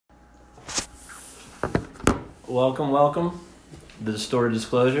welcome. The Distorted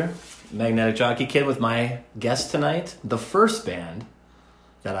Disclosure, Magnetic Jockey Kid with my guest tonight. The first band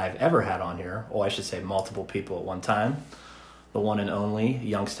that I've ever had on here, I should say multiple people at one time. The one and only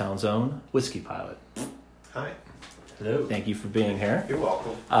Youngstown's own Whiskey Pilot. Hi. Hello. Thank you for being here. You're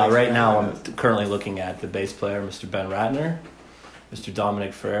welcome. Right now I'm currently looking at the bass player, Mr. Ben Ratner, Mr.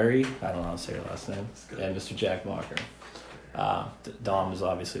 Dominic Ferreri, I don't know how to say your last name, and Mr. Jack Walker. Dom is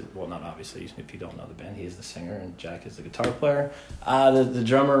obviously, well, not obviously, if you don't know the band, he is the singer and Jack is the guitar player. The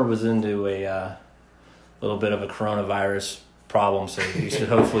drummer was into a little bit of a coronavirus problem, so he should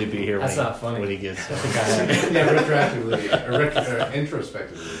hopefully be here when he gets retroactively,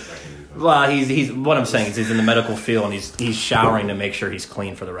 introspectively. Well, he's what I'm saying is he's in the medical field and he's showering to make sure he's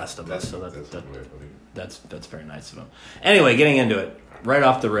clean for the rest of us. So that's very nice of him. Anyway, getting into it right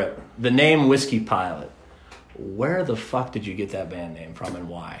off the rip, the name Whiskey Pilot. Where the fuck did you get that band name from and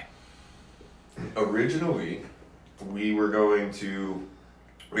why? Originally, we had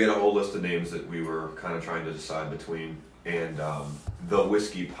a whole list of names that we were kind of trying to decide between, and the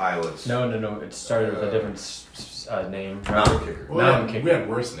Whiskey Pilots. No. It started with a different name. Mountain Kicker. Mountain Kicker. We had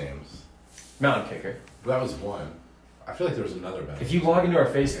worse names. Mountain Kicker. That was one. I feel like there was another band. If you log into our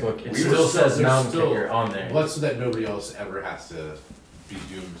Facebook, it still says Mountain Kicker on there. Well, that's so that nobody else ever has to be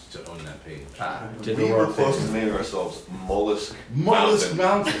doomed to own that page. We were close to naming ourselves Mollusk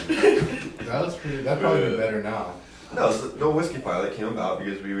Mountain. That'd probably be better now. No, so the Whiskey Pilot came about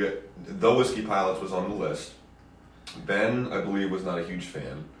because the Whiskey Pilots was on the list. Ben, I believe, was not a huge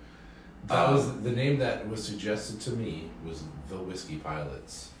fan. That was the name that was suggested to me was the Whiskey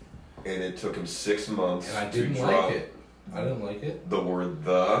Pilots, and it took him 6 months. And I didn't like it. The word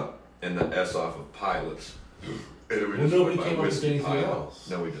 "the" and the S off of pilots. Well, nobody came up with anything else.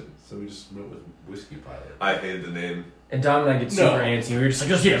 No, we didn't. So we just went with Whiskey Pilot. I hated the name. And Dom and I get super antsy. We were just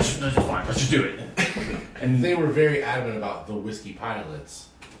like, that's fine. Let's just do it. And they were very adamant about the Whiskey Pilots.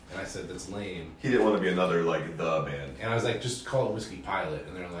 And I said, that's lame. He didn't want to be another, the band. And I was like, just call it Whiskey Pilot.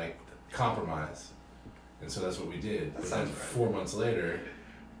 And they're like, compromise. And so that's what we did. But then 4 months later,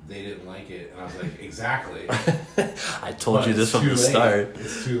 they didn't like it. And I was like, exactly. I told you this from the start.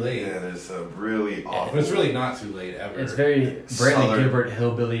 It's too late. Yeah, there's a really awful... But it's really not too late ever. It's very Brantley Gilbert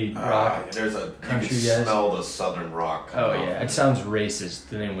hillbilly rock. You can guys. smell the southern rock. Oh, yeah. It sounds racist,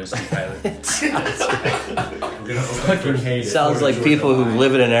 the name Whiskey Pilot. Fucking hate it. Sounds like people who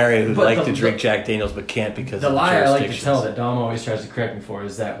live in an area who like to drink Jack Daniels but can't because of the lie I like to tell that Dom always tries to correct me for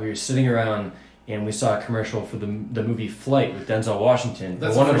is that we were sitting around and we saw a commercial for the movie Flight with Denzel Washington.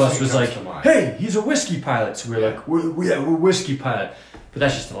 And one of us was like, hey, he's a whiskey pilot. So we were like, we're Whiskey Pilot. But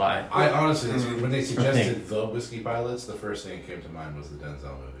that's just a lie. I honestly, when they suggested the Whiskey Pilots, the first thing that came to mind was the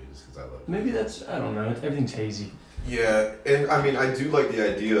Denzel movie, just because I love it. Maybe that's, I don't know, everything's hazy. Yeah, and I mean, I do like the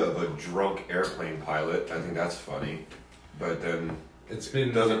idea of a drunk airplane pilot. I think that's funny. But then it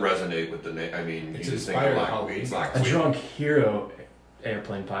doesn't resonate with the name. I mean, it's you just think a drunk hero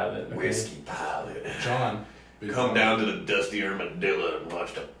airplane pilot. Okay. Whiskey Pilot. John. Come down to the dusty armadillo and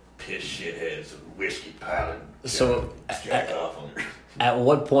watch the piss shitheads of Whiskey Pilot. So jack off on her. At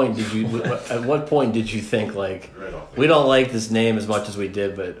what point did you think like we don't like this name as much as we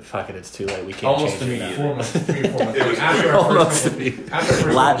did, but fuck it, it's too late. We can't almost change it. 4 months. 3 or 4 months. It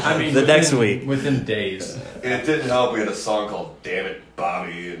was I mean, next week. Within days. And it didn't help. We had a song called "Damn It,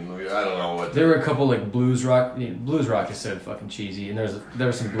 Bobby," and I don't know what. There were a couple like blues rock. Blues rock is so fucking cheesy, and there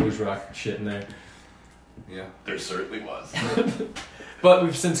was some blues rock shit in there. Yeah, there certainly was. But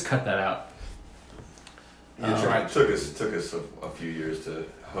we've since cut that out. It took us a few years to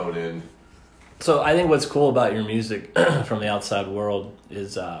hone in. So I think what's cool about your music from the outside world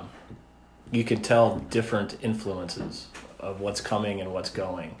is you can tell different influences of what's coming and what's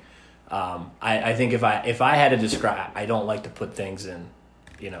going. I think if I had to describe, I don't like to put things in,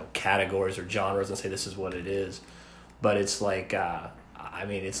 categories or genres and say this is what it is, but it's like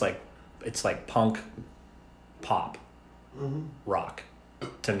it's like punk, pop, rock.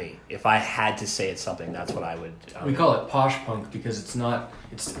 To me, if I had to say it's something, that's what I would. We call it posh punk because it's not.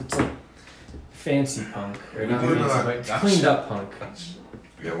 It's like fancy punk or not fancy, but it's cleaned up punk.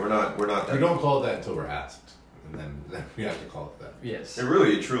 Yeah, we're not. We don't call it that until we're asked, and then we have to call it that. Yes,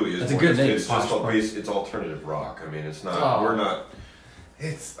 it truly is. That's a good name. It's just it's alternative rock. I mean, it's not. We're not.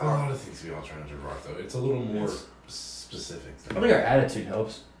 It's a lot of things to be alternative rock, though. It's a little more specific. I think our attitude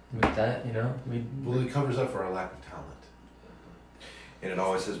helps with that. Well, it covers up for our lack of talent. And it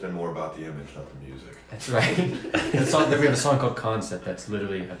always has been more about the image, not the music. That's right. We have a song called Concept that's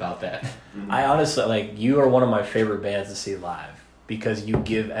literally about that. Mm-hmm. I honestly, you are one of my favorite bands to see live because you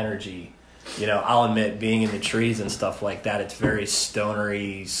give energy. I'll admit, being in the trees and stuff like that, it's very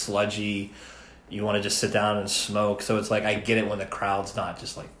stonery, sludgy. you want to just sit down and smoke. So it's like, I get it when the crowd's not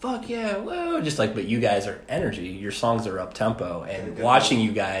just like, fuck yeah, whoa, just like, but you guys are energy. Your songs are up tempo, and watching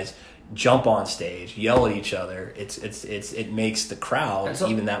you guys jump on stage, yell at each other, it makes the crowd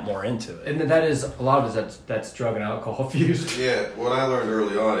even that more into it. And that is, a lot of it, that's drug and alcohol fused. Yeah, what I learned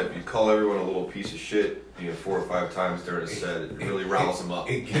early on, if you call everyone a little piece of shit, 4 or 5 times during a set, it really riles them up.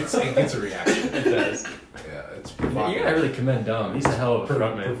 It gets a reaction. It does. Yeah, it's You gotta really commend Dom. He's a hell of a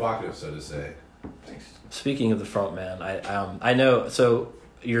frontman. Provocative, so to say. Thanks. Speaking of the front man, I know, so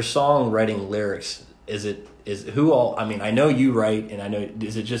your songwriting lyrics, I know you write, and I know,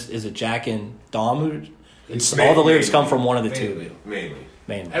 is it Jack and Dom who, all the lyrics come from one of the two? Mainly.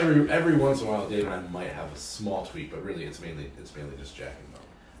 Every once in a while, Dave and I might have a small tweak, but really it's mainly just Jack and Dom.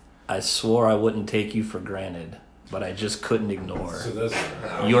 I swore I wouldn't take you for granted, but I just couldn't ignore So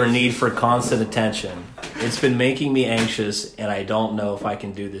your need for constant attention. It's been making me anxious, and I don't know if I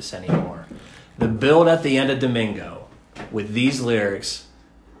can do this anymore. The build at the end of Domingo with these lyrics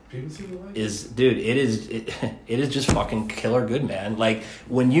is, dude, it is just fucking killer good, man. Like,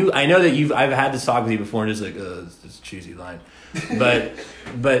 I know that I've had this talk with you before, and it's like, it's a cheesy line, but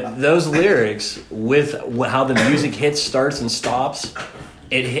those lyrics with how the music hits, starts and stops,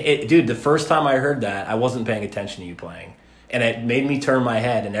 dude, the first time I heard that, I wasn't paying attention to you playing, and it made me turn my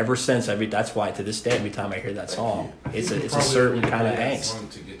head, and ever since, that's why to this day, every time I hear that song, it's a certain kind of angst.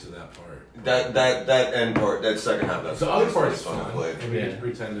 To get to that part. That end part, that second half, that's the other part is fun. to play. And we can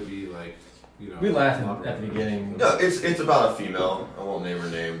pretend to be like, we laugh at the beginning. No, it's about a female. I won't name her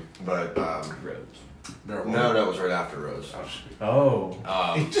name, but Rose. no, that was right after Rose.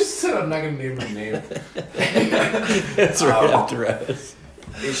 Oh. He just said I'm not gonna name her name. It's right after Rose.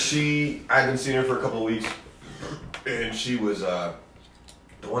 I've been seeing her for a couple of weeks, and she was the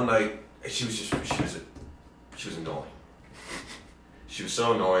one night she was annoying. She was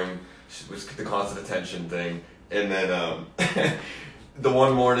so annoying. She was the constant attention thing, and then the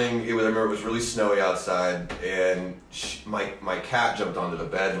one morning I remember it was really snowy outside, and my cat jumped onto the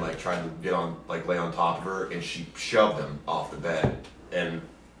bed and tried to get on, lay on top of her, and she shoved him off the bed. And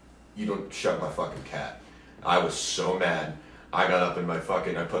you don't shove my fucking cat. I was so mad. I got up in I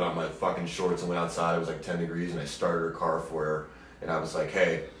put on my fucking shorts and went outside. It was 10 degrees, and I started her car for her. And I was like,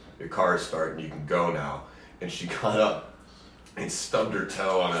 hey, your car's starting, you can go now. And she got up and stubbed her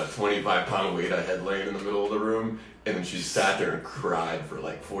toe on a 25-pound weight I had laying in the middle of the room. And then she sat there and cried for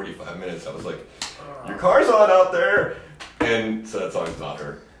 45 minutes. I was like, your car's on out there. And so that song's about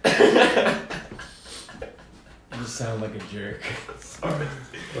her. You just sound like a jerk. Sorry.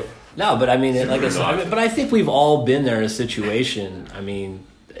 No, but I mean, like I said, but I think we've all been there in a situation,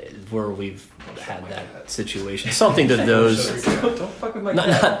 where we've had that situation. Something to those. Don't fuck with my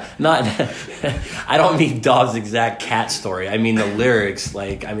cat. Not. I don't mean Dog's exact cat story. I mean the lyrics.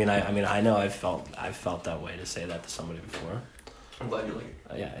 I know I've felt that way to say that to somebody before. I'm glad you like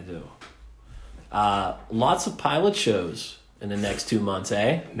it. Yeah, I do. Lots of pilot shows in the next 2 months,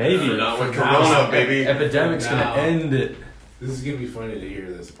 eh? Maybe. Not with Corona, baby. Epidemic's gonna end it. This is gonna be funny to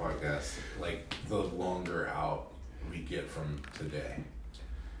hear this podcast, the longer out we get from today,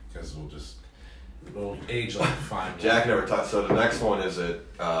 because it'll age 5 minutes. Jack never talked. So the next one is at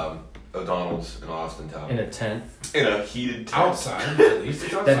O'Donnell's in Austintown. In a tent. In a heated tent. Outside, at least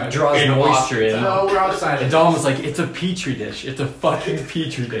it's outside. That draws In moisture in. No, we're outside. And Dom was like, it's a petri dish. It's a fucking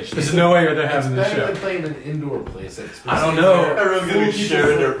petri dish. There's no way they're having this It's better show. than playing an indoor place. I don't know. Everyone's gonna be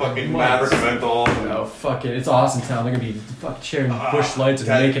sharing their fucking Maverick menthol. Oh, fuck it. It's Austin Town. They're gonna be sharing bush lights and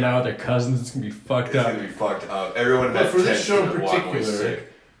making out with their cousins. It's gonna be fucked It's up. gonna be fucked up. Everyone in But that for this tent show in is gonna walk away particular,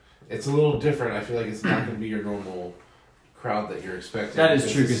 sick. it's a little different. I feel like it's not gonna be your normal crowd that you're expecting. That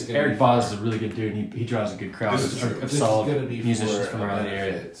is true, because Eric Boz is a really good dude, and he draws a good crowd This is true. of solid gonna be musicians for from a around the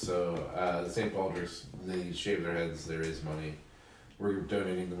area. benefit. So, the St. Baldrick's, they shave their heads, there is money. We're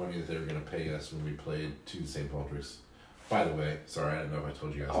donating the money that they were going to pay us when we played to St. Baldrick's. By the way, sorry, I didn't know if I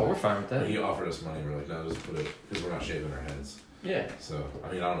told you guys. Oh, we're fine with But that. he offered us money, we're like, no, just put it, because we're not shaving our heads. Yeah. So, I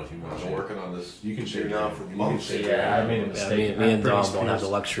don't know if you want I've to been shave. working on this. You can shave now your for head. months. You can shave your Yeah, head. I made a Yeah, mistake. me I'm and pretty Dom don't have the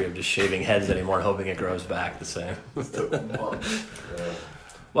Spears. luxury of just shaving heads anymore, hoping it grows back the same. Yeah.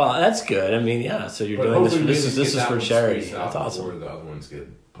 Well, that's good. So you're But doing this. hopefully This we is just get that for one charity. spaced out That's before awesome. the other ones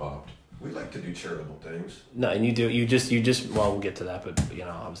get popped. We like to do charitable things. No, and you do. You just. Well, we'll get to that. But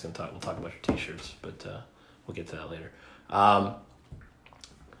I was gonna talk. We'll talk about your T-shirts, but we'll get to that later.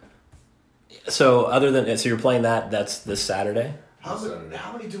 So you're playing that. That's this Saturday. How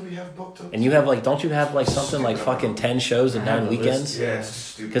many do we have booked up? And you have don't you have something like fucking 10 shows in 9 weekends? Yeah, it's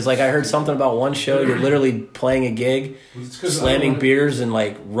stupid. Because I heard something about one show, you're literally playing a gig, slamming beers and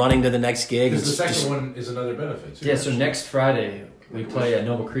running to the next gig. Because the It's second just- one is another benefit too. Yeah, so next Friday, We play a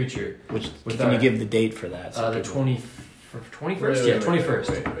Noble Creature. Which With can our- you give the date for that? So The people- 21st? Yeah, 21st.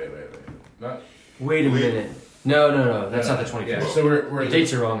 Wait. Not, Wait a minute. No. That's not the 21st. Yeah, so we're The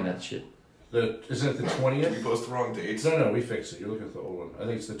dates are wrong in that shit. Isn't it the 20th? We post the wrong dates. No, we fixed it. You're looking at the old one. I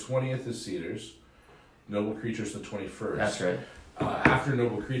think it's the 20th is Cedars. Noble Creature's the 21st. That's right. After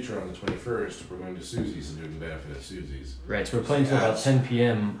Noble Creature on the 21st, we're going to Susie's and doing the benefit at Susie's. Right, so we're playing till about 10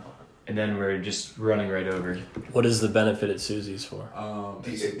 p.m. and then we're just running right over. What is the benefit at Susie's for?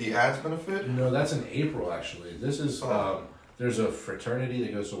 The ads benefit? No, that's in April actually. This is there's a fraternity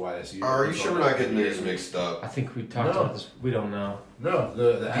that goes to YSU. Are you sure we're not getting these mixed I up? think we talked No. about this. We don't know. No,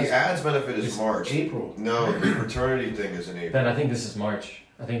 the The ads benefit is it's March. April. No, the fraternity thing is in April. Ben, I think this is March.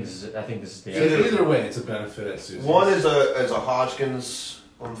 I think this is the Either way, it's a benefit at Susie's. One is a Hodgkin's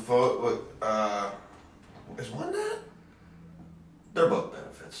lymphoma. Is one that? They're both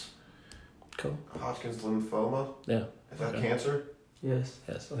benefits. Cool. Hodgkin's lymphoma. Yeah. Is that Okay. cancer? Yes.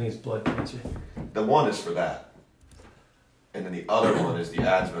 Yes. I think it's blood cancer. The one is for that. And then the other one is the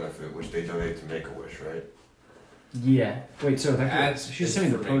ads benefit, which they donate to Make a Wish, right? Yeah. Wait, so that ads. she is sent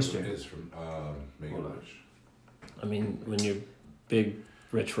me the for poster. Is from Make a Hold on. Wish. I mean, when you're big,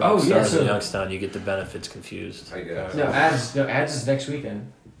 rich rock Oh, yeah, stars so- in Youngstown, you get the benefits confused. I guess. No, ads is next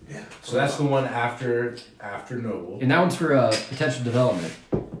weekend. Yeah. So that's the one after Noble. And that one's for potential development.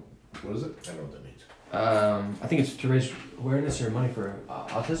 What is it? I don't know what that means. I think it's to raise awareness or money for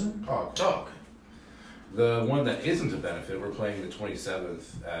autism. Oh, Oh, the one that isn't a benefit, we're playing the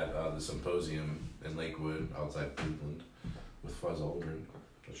 27th at the Symposium in Lakewood outside Cleveland with Fuzz Aldrin.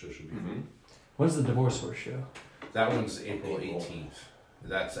 That show should be fun. When's the Divorce Horse show? That one's April 18th.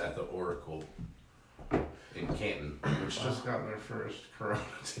 That's at the Oracle in Canton, which just got their first Corona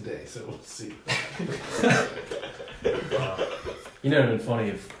today, so we'll see. You know, it'd been funny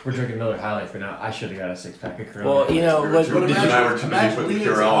if we're drinking Miller High Life right now. I should have got a 6-pack of Corona. Well, you know, what, But did, imagine leaving it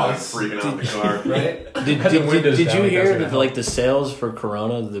to us. freaking out in the car. Right? did you down, hear guys are that gonna like the sales for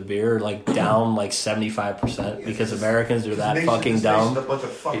Corona, the beer, like down like 75% because Americans are that fucking dumb? A bunch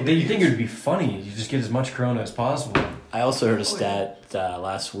of fucking You think it idiots. would be funny? You just get as much Corona as possible. I also heard a stat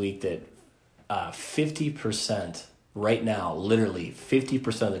last week that 50% right now, literally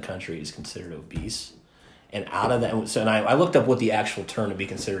 50% of the country is considered obese. And out of that, so I looked up what the actual term to be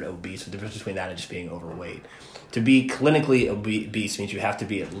considered obese, the difference between that and just being overweight. To be clinically obese means you have to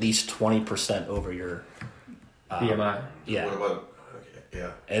be at least 20% over your BMI. yeah. What about? Okay,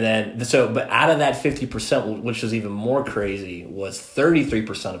 yeah. And then, but out of that 50%, which was even more crazy, was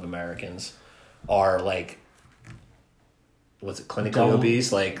 33% of Americans are like, what's it, clinically Double.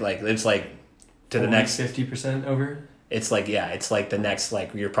 obese? Like it's like to the next, 50% over. it's like, yeah, it's like the next,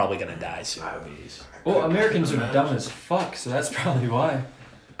 like, you're probably going to die soon. Obese. Well, Americans are dumb as fuck, so that's probably why.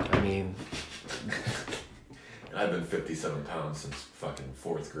 I mean, I've been 57 pounds since fucking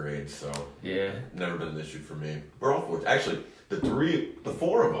 4th grade, so Yeah. never been an issue for me. We're all 4. Actually, the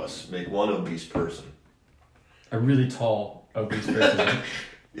 4 of us make one obese person. A really tall, obese person.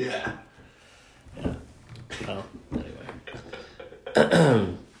 Yeah. well, anyway.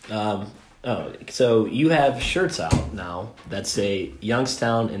 So you have shirts out now that say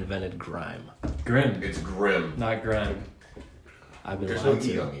Youngstown invented grime. Grim. It's grim. Not grime. I've been There's no lied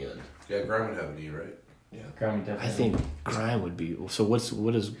E to. on the end. Yeah, Grime would have an E, right? Grime definitely. I think grime would be. So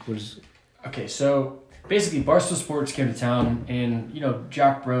what is? Okay, so basically, Barstool Sports came to town, and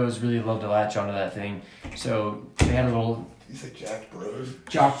Jock Bros really loved to latch onto that thing. So they had a little You say Jack Bros?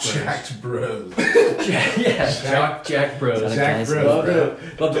 Jock Bros. Jacked Bros. Jack Bros. Is that a Jack guy's Bros. name?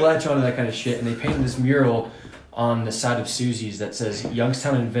 Love to latch onto that kind of shit, and they painted this mural on the side of Susie's that says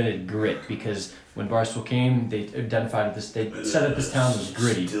Youngstown invented grit because when Barstool came, they identified this. They said that this town was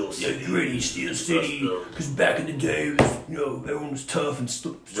gritty. Gritty, Steel City. Because back in the day, it was, everyone was tough and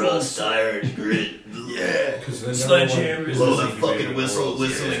rust, irons, grit. Yeah. Sledgehammers. Blow that fucking whistle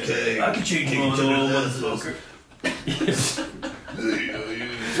and keg. I can change it to motherfucker.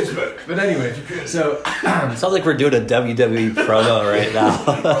 But anyway, so Sounds like we're doing a WWE promo right now.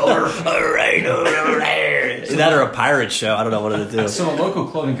 all right. Is that or a pirate show? I don't know what to do. So a local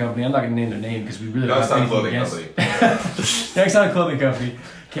clothing company, I'm not going to name their name because we really don't have Youngstown anything Clothing against. Company. Youngstown Clothing Company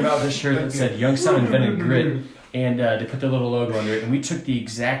came out with this shirt that said Youngstown invented grit, and they put their little logo under it. And we took the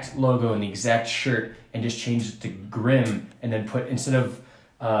exact logo and the exact shirt and just changed it to Grim, and then put instead of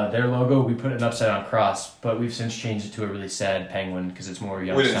their logo, we put an upside down cross. But we've since changed it to a really sad penguin because it's more We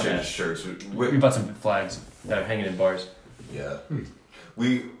didn't Youngstown. change the shirts. We bought some flags that are hanging in bars. Yeah.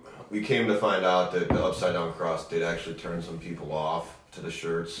 We came to find out that the upside down cross did actually turn some people off to the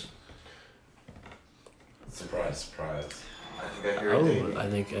shirts. Surprise, surprise. I think I hear it. Oh, Davey. I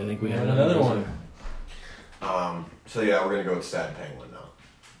think we We have have another one. So yeah, we're gonna go with Sad Penguin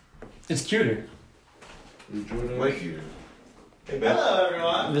now. It's cuter. Way cuter. Hey Ben. Hello,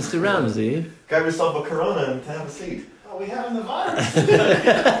 everyone. Mr. Ramsey. Grab yourself a Corona and have a seat. Oh, we having the virus.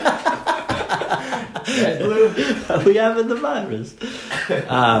 We having the virus.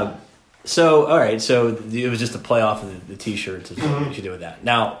 So, all right. So it was just a play off of the T-shirts. Is what you should do with that.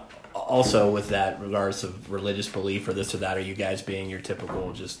 Now, also with that, regards of religious belief or this or that, are you guys being your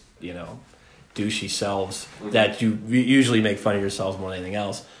typical just douchey selves that you usually make fun of yourselves more than anything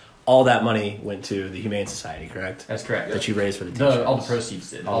else? All that money went to the Humane Society, correct? That's correct. That you raised for the T-shirts. All the proceeds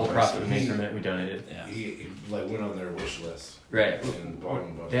did. All the profit we made from it, we donated. Yeah. He went on their wish list. Right. And bought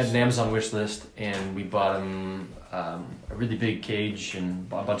them They had an Amazon wish list, and we bought them a really big cage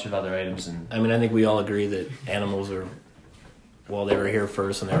and a bunch of other items. And I mean, I think we all agree that animals are, well, they were here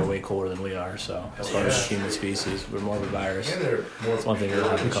first and they were way cooler than we are. So as far as the human species, we're more of a virus. And they're more. That's one thing we're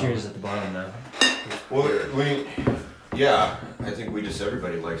having in the common. cheers at the bottom now. Well, I think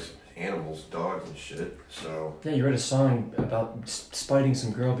everybody likes animals, dogs and shit. So Yeah, you wrote a song about spiting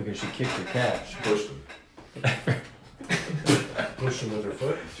some girl because she kicked her cat. she pushed them. Pushed them with her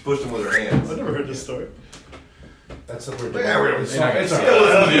foot. She pushed them with her hands. I've never heard this story. That's what we're But doing. yeah, we're- It's not- it's all Still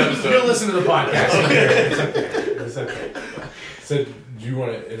listen to the right. episode. You'll listen to the podcast. It's okay. It's okay. So, do you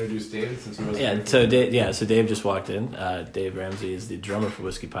want to introduce Dave since he wasn't Yeah, here? so Dave just walked in. Dave Ramsey is the drummer for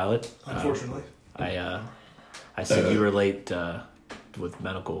Whiskey Pilot. Unfortunately. I said you were late with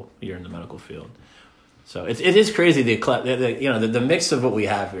medical. You're in the medical field, so it is crazy the mix of what we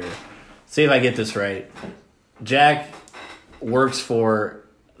have here. See if I get this right. Jack works for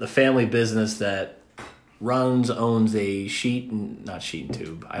the family business that owns a not sheet and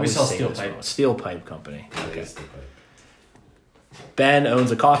tube. I We always sell say steel this pipe. wrong. Steel pipe company. Yeah, Okay. it's the pipe. Ben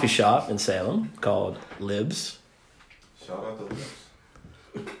owns a coffee shop in Salem called Libs. Shout out to Liz.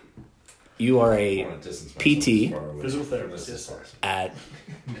 You are I a wanna distance myself PT. as far away Physical from therapist, this yes. as at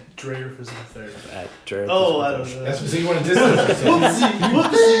Dreyer Physical Therapy. Jared. Oh, I don't know. That's what so you want to distance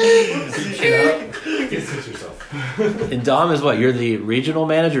yourself. Distance yourself. And Dom is what? You're the regional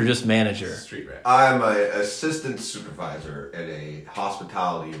manager or just manager? Street rat. I'm an assistant supervisor at a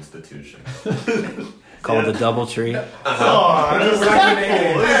hospitality institution. Called the Doubletree. Oh,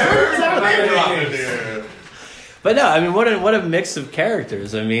 But no, I mean, what a mix of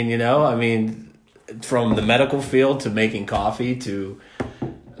characters. I mean, from the medical field to making coffee to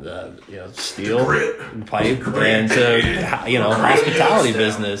the steel pipe and to hospitality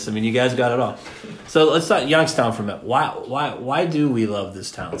business. I mean, you guys got it all. So let's talk Youngstown for a minute. Why do we love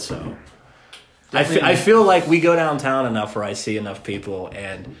this town so? I feel like we go downtown enough where I see enough people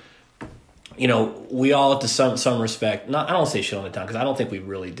and. We all, to some respect, I don't say shit on the town because I don't think we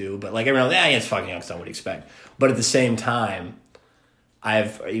really do, but like everyone, it's fucking Youngstown, what do you expect? But at the same time,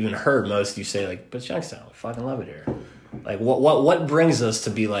 I've even heard most of you say like, but it's Youngstown, we fucking love it here. Like, what brings us to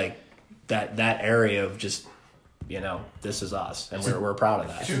be like that area of just, this is us, and we're proud of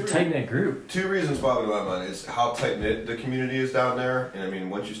that. It's a tight-knit group. Two reasons bother my mind is how tight knit the community is down there, and I mean,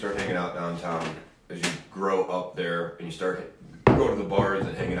 once you start hanging out downtown, as you grow up there and you start going to the bars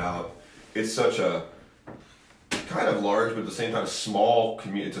and hanging out. It's such a kind of large, but at the same time small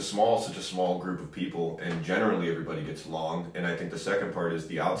community. It's such a small group of people, and generally everybody gets along. And I think the second part is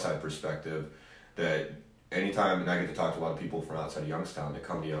the outside perspective. That anytime, and I get to talk to a lot of people from outside of Youngstown that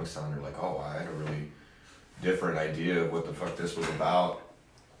come to Youngstown, they're like, "Oh, I had a really different idea of what the fuck this was about."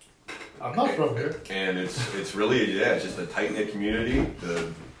 I'm not from here. And it's really it's just a tight knit community.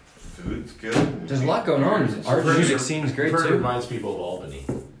 The food's good. There's a lot going on. Our music scene's great It too. reminds people of Albany.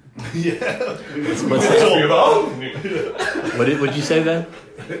 Yeah. What's that? What did you say then?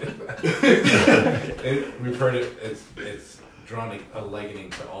 We've heard it. It's drawn a likening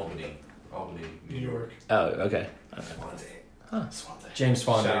to Albany, New York. Oh, okay. Swansea. James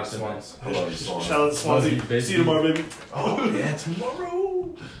Swan. Shout out makes it. Swans. I love you, Swan. Shout out to Swansea. Baby. See you tomorrow, baby. Oh yeah,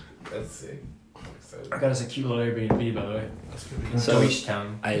 tomorrow. That's sick. I'm excited. I got us a cute little Airbnb, by the way. That's gonna be In So- Deutsch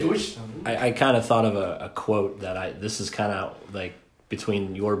Town. I kind of thought of a quote that this is kind of like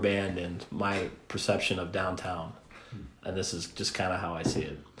between your band and my perception of downtown. And this is just kind of how I see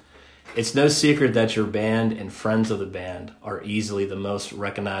it. It's no secret that your band and friends of the band are easily the most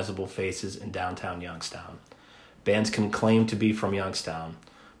recognizable faces in downtown Youngstown. Bands can claim to be from Youngstown,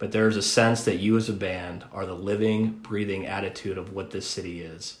 but there is a sense that you as a band are the living, breathing attitude of what this city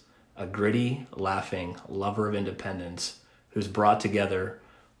is. A gritty, laughing lover of independence who's brought together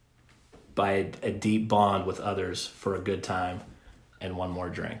by a deep bond with others for a good time and one more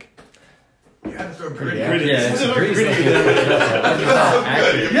drink. You had to throw Gritty. gritty. Yeah, it's a great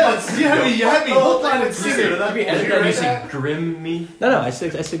Yes, you had me hooked, line, and sinker. Maybe edit that and you say grim me. No, I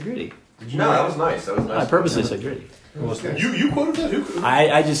said gritty. No, that was nice. That was nice. I purposely said gritty. You quoted that? Who?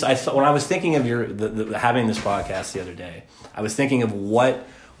 I thought when I was thinking of having this podcast the other day, I was thinking of when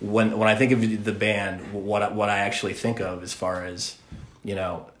I think of the band, what I actually think of as far as, you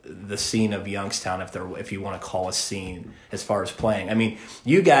know, the scene of Youngstown, if you want to call a scene as far as playing. I mean,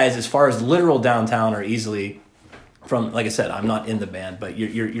 you guys, as far as literal downtown, are easily from, like I said, I'm not in the band, but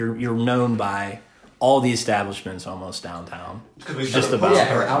you're known by all the establishments almost downtown. Just about.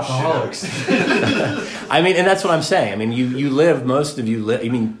 Yeah, alcoholics. I mean, and that's what I'm saying. I mean, you live, most of you live, I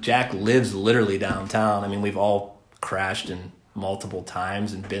mean, Jack lives literally downtown. I mean, we've all crashed in multiple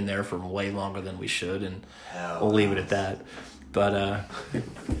times and been there for way longer than we should, and we'll leave it at that. But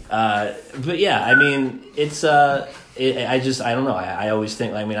yeah, I mean, it's I don't know. I always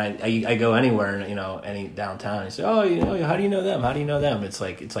think, I mean, I go anywhere, you know, any downtown, and I say, oh, you know, how do you know them? How do you know them? It's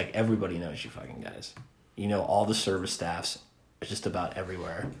like everybody knows you fucking guys. You know, all the service staffs just about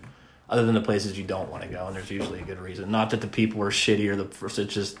everywhere, other than the places you don't want to go, and there's usually a good reason. Not that the people are shitty or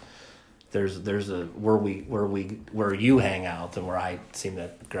it's just there's a where you hang out and where I seem to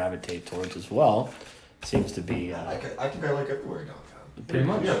gravitate towards as well. Seems to be. I think I like everywhere downtown. Pretty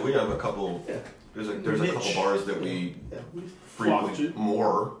much. Yeah, we have a couple. Yeah. There's a couple bars that we flock frequent to.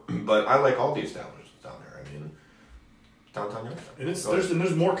 more, but I like all the establishments down there. I mean, downtown Youngstown. And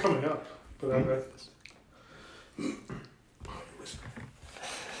there's more coming up. But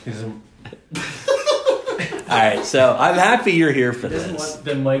All right, so I'm happy you're here for He doesn't this. want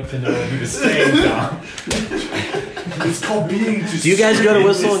the mic to know he was saying, Tom. it's called being. Do you guys go to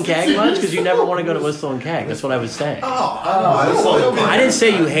Whistle and Keg much? Because you never want to go to Whistle and Keg. That's what I was saying. I didn't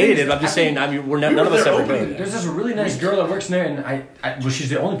say you hated it. I'm just saying none of us ever go there. There's this really nice girl that works in there, and well, she's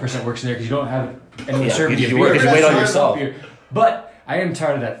the only person that works in there because you don't have anyone Yeah, serving because you you beer. work- 'cause you wait on yourself. But I am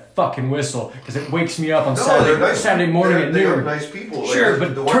tired of that fucking Whistle because it wakes me up on they're Saturday nice. Saturday morning at They are noon. nice people. Sure, Like,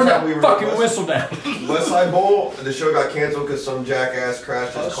 but the one turn time that we were fucking at whistle down. West Side Bowl, the show got canceled because some jackass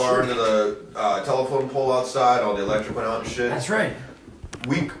crashed his car into the telephone pole outside. All the electric went out and shit. That's right.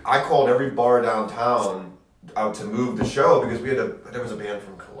 I called every bar downtown out to move the show because there was a band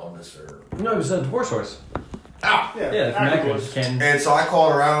from Columbus No, it was a divorce horse. Ah! Yeah, from Actors. Ken. And so I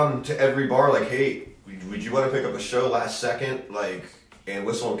called around to every bar like, hey, would you want to pick up a show last second? Like, and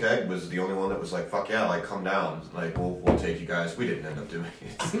Whistle and Keg was the only one that was like, fuck yeah, like come down. Like, we'll take you guys. We didn't end up doing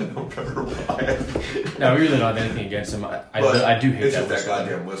it. I don't remember why. No, we really don't have anything against him. But I do hate it's that just that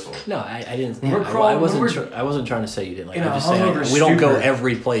whistle. goddamn whistle. No, I didn't. We're I crawling- I wasn't trying to say you didn't like it. In I'm a just saying hungover we don't go stupor.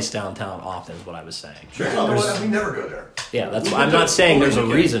 every place downtown often. Is what I was saying. Sure. You know what? We never go there. Yeah, that's. I'm not saying there's a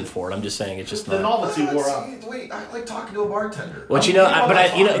reason for it. I'm just saying it's just the not. novelty wore out. Wait, I like talking to a bartender. But you know,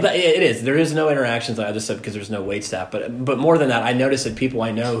 it is. There is no interactions. Like I just said, because there's no wait staff. But more than that, I notice that people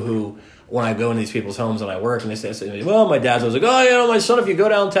I know who, when I go into these people's homes and I work, and they say, well, my dad's always like, oh, you know, my son, if you go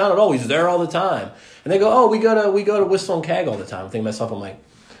downtown at all, he's there all the time. And they go, oh, we go to Whistle and Keg all the time. I'm thinking to myself, I'm like,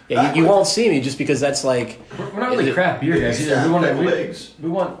 yeah, you won't see me just because that's like. We're not really craft beer guys either. Legs. We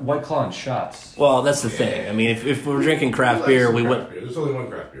want White Claw and shots. Well, that's the thing. I mean, if we're drinking craft beer, we would. There's only one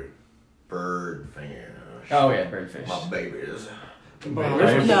craft beer. Birdfish. Oh yeah, birdfish. My babies.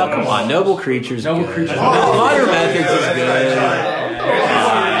 No, come on, Noble Creatures. Noble good. Creatures. Modern Methods is good.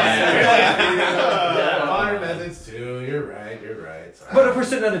 Modern methods too. You're right. But if we're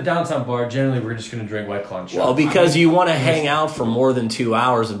sitting at a downtown bar, generally we're just going to drink White Claw and shots. Well, because you want to hang out for more than 2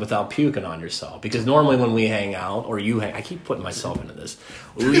 hours and without puking on yourself. Because normally when we hang out, or you hang, I keep putting myself into this.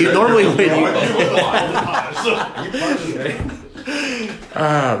 Normally when you,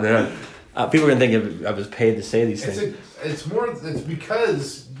 man, people are gonna think I was paid to say these things. It's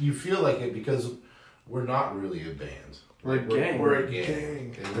because you feel like it because we're not really a band. We're a gang. We're a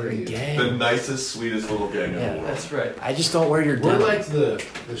gang. We're a gang. The nicest, sweetest little gang in Yeah, the world. That's right. I just don't wear your We're denim. like the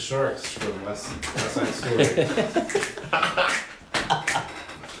Sharks from West Side Story.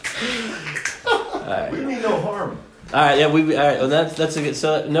 We mean no harm. All right, yeah, all right. Well, that's a good.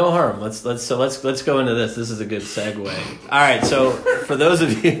 So no harm. Let's go into this. This is a good segue. All right, so for those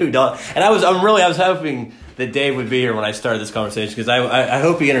of you who don't, and I was hoping that Dave would be here when I started this conversation because I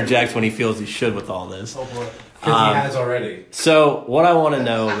hope he interjects when he feels he should with all this. Oh boy. Because he has already. So what I want to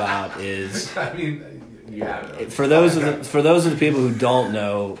know about is. I mean, you have. For those of the people who don't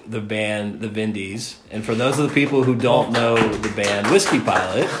know the band The Vindies, and for those of the people who don't know the band Whiskey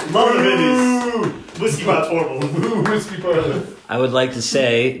Pilot, Love the Vindies. Whiskey Pilot's horrible. Whiskey Pilot. I would like to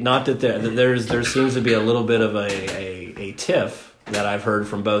say not that there seems to be a little bit of a tiff that I've heard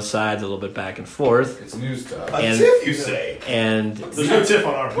from both sides, a little bit back and forth. It's news to us. A And- tip, you say? And There's no tip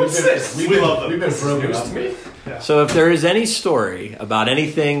on ours. What's this? We love them. We've been broken news up. to me. so, if there is any story about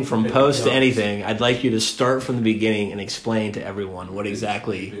anything from post to anything, I'd like you to start from the beginning and explain to everyone what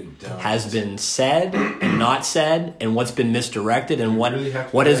exactly has been said and not said, and what's been misdirected, and what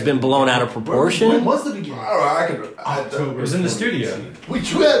has been blown out of When proportion. was the beginning? I don't know. I could. October. It was in the studio.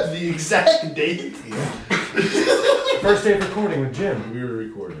 Wait, you have the exact date? First day of recording with Jim. We were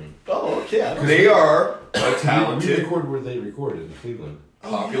recording. Oh, okay. I don't They are a We talented, record where they recorded in Cleveland.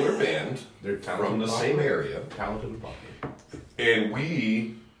 popular band They're talented from the and same popular. area. Talented and popular. And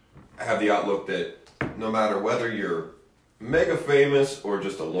we have the outlook that no matter whether you're mega famous or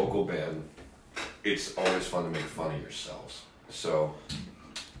just a local band, it's always fun to make fun of yourselves. So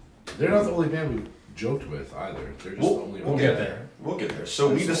They're not the only band we joked with either. They're just We'll- the only we'll one. get there. we'll get there. So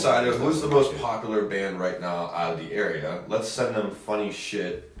we decided who's the most popular band right now out of the area. Let's send them funny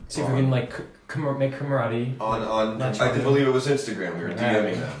shit. See if we can like make camaraderie. on Not I sure. believe it was Instagram. We were Yeah.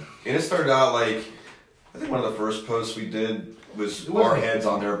 DMing them, and it started out like I think one of the first posts we did was It wasn't our a- heads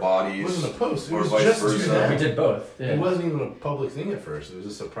on their It bodies. wasn't a post. It Or was vice just versa. to that. We did both. Yeah. It wasn't even a public thing at first. It was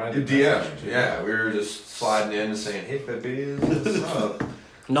just a private DM, message. yeah, we were just sliding in and saying, "Hey, babies, what's up?"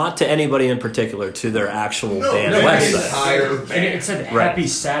 Not to anybody in particular, to their actual band no, website. entire And it band. said Right. Happy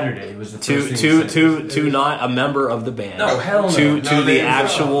Saturday was the first To thing to it said. to not a member of the band. No, hell no. To No, the they-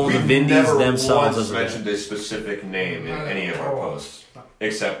 actual the We've Vindies never themselves once as a band. mentioned a specific name in any of our posts,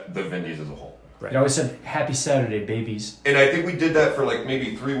 except the Vindies as a whole. It always said Happy Saturday, babies. And I think we did that for like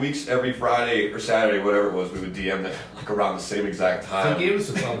maybe 3 weeks. Every Friday or Saturday, whatever it was, we would DM them like around the same exact They time. gave us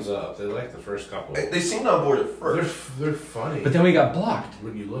a thumbs up. They liked the first couple. They seemed on board at They're, first. they're funny. But then we got blocked.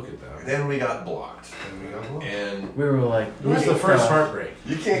 when you look at them, Then we got blocked. and we got blocked. And We were like, It was the first heartbreak.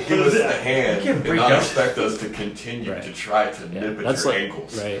 you can't give us the hand You can't and break not up. expect us to continue Right. to try to Yeah, nip at that's your like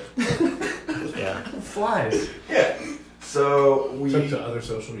ankles. right. Yeah. flies. Yeah. So we Took to other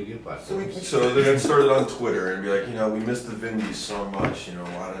social media platforms. so then it started on Twitter and be like, we miss the Vindies so much.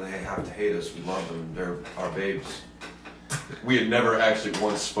 Why do they have to hate us? We love them. They're our babes. We had never actually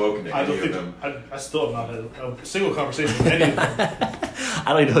once spoken to I don't any of think them. I still have not had a single conversation with any of them.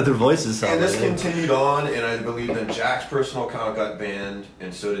 I don't even know what their voices sound And this like. continued on, and I believe that Jack's personal account got banned,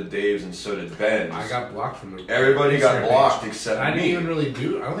 and so did Dave's, and so did Ben's. I got blocked from the. Everybody got Instagram blocked page. except I didn't me. even really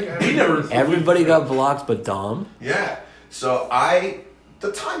do. I don't think I. He never- Everybody got blocked but Dom. Yeah. So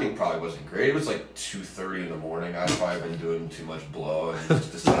the timing probably wasn't great. It was like 2:30 in the morning. I'd probably been doing too much blow and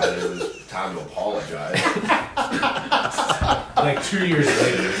just decided it was time to apologize. Like 2 years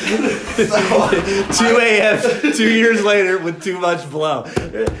later. 2 a.m. 2 years later with too much blow.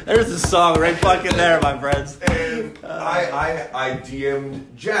 There's a song right fucking there, my friends. And I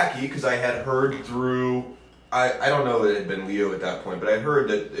DM'd Jackie because I had heard through. I don't know that it had been Leo at that point, but I heard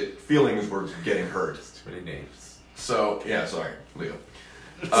that feelings were getting hurt. Too many names. So yeah, sorry, Leo.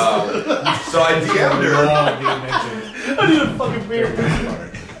 So I DM'd her. I need a fucking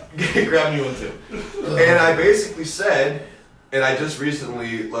beer. Grab me one too. And I basically said, and I just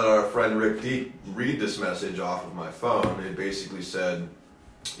recently let our friend Rick Deep read this message off of my phone. It basically said,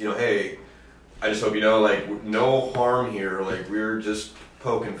 hey, I just hope you know, like, no harm here. Like, we're just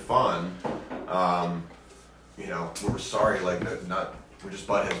poking fun. We're sorry. Like, we're just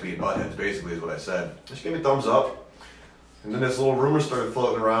buttheads being buttheads. Basically, is what I said. She gave me a thumbs up. And then this little rumor started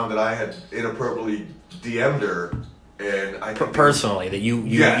floating around that I had inappropriately DM'd her, and I think Personally, that you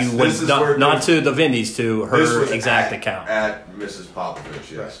Yes, went this is where not to the Vindies, to this her was exact at, account. at Mrs.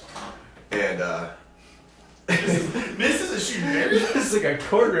 Popovich, yes. And This is a shoot, baby. It's like a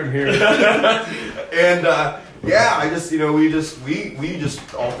courtroom here. yeah, I just we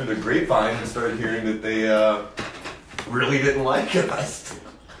just all through the grapevine and started hearing that they really didn't like us.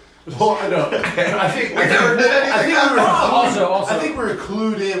 Well, I know. I think I never did anything. I think we were Also- I think we were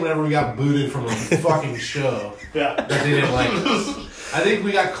clued in whenever we got booted from a fucking show Yeah. that they didn't like us. I think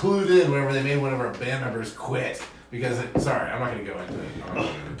we got clued in whenever they made one of our band members quit because. Sorry, I'm not going to go into it. I'm not gonna go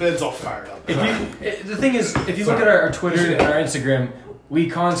into it. Ben's all fired up. The thing is, if you look at our Twitter and our Instagram, we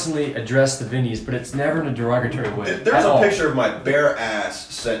constantly address the Vinnies, but it's never in a derogatory way. There's at a all. picture of my bare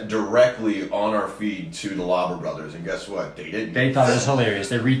ass sent directly on our feed to the Lauber brothers, and guess what? They didn't. They thought it was hilarious.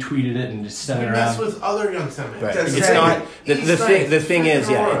 They retweeted it and just sent it We mess around. with other young seminary. Right. That's It's right. not the East thing. Side, The thing is,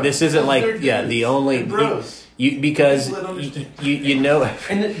 freaking yeah, Aurora. this isn't like They're the only bros. because People that understand. you know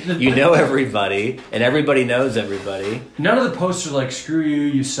And you know everybody and everybody knows everybody. none of the posts are like "screw you,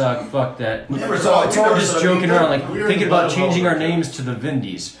 you suck, fuck that." never It's saw all, it. it's You all never just saw it. joking around, like We were thinking in the about bottom changing our over. names to the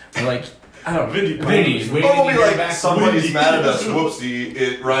Vindies. We're like, I don't know. Vindy. We Well, we'll need be to get like, back to somebody's Wendy. mad at us. Whoopsie!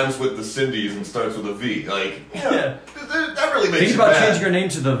 It rhymes with the Cindy's and starts with a V. Like, you know, Yeah. that really makes Think it about bad. changing your name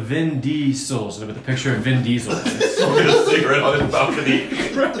to the Vin Diesels with a picture of Vin Diesel. Smoking a cigarette on his balcony.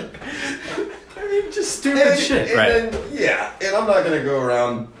 I mean, just stupid shit. And Right. then, yeah, and I'm not gonna go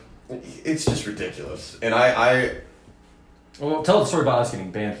around. It's just ridiculous. And I Well, tell the story about us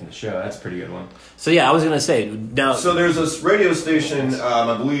getting banned from the show. That's a pretty good one. So yeah, I was gonna say now. so there's this radio station,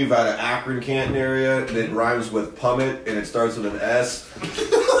 I believe, out of Akron, Canton area that rhymes with Pummit, and it starts with an S.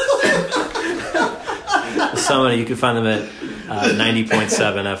 Summit, you can find them at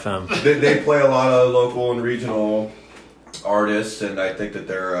 90.7 FM. They play a lot of local and regional artists, and I think that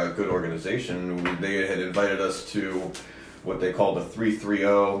they're a good organization. They had invited us to what they call the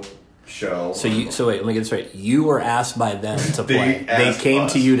 330 show. So wait, let me get this right. You were asked by them to play. They asked came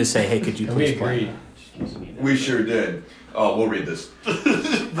us. to you to say, "Hey, could you And we please play?" agreed. We sure did. Oh, we'll read this.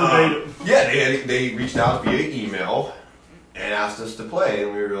 Verbatim. Yeah, they reached out via email and asked us to play,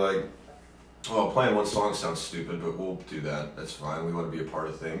 and we were like, "Oh, playing one song sounds stupid, but we'll do that. That's fine. We want to be a part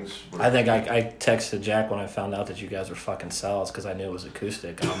of things." I think I texted Jack when I found out that you guys were fucking cells because I knew it was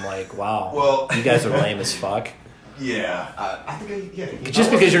acoustic. And I'm like, wow, Well- you guys are lame as fuck. Yeah, I think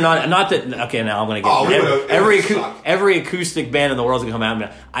Just because you're not that. Okay, now I'm gonna get Oh, it would suck. every acoustic band in the world is gonna come out. And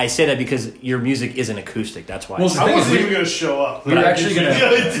I say that because your music isn't acoustic. That's why. Well, I say the I thing is, wasn't even gonna show up. we were actually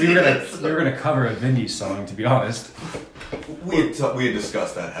Yeah, we were gonna cover a Vin Diesel song, to be honest. we had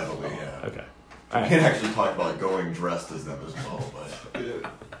discussed that heavily. Yeah. okay. We All right. can actually talk about going dressed as them as well,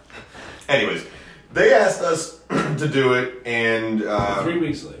 but anyways, they asked us to do it, and 3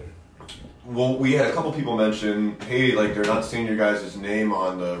 weeks later. well, we had a couple people mention, "Hey, like they're not seeing your guys' name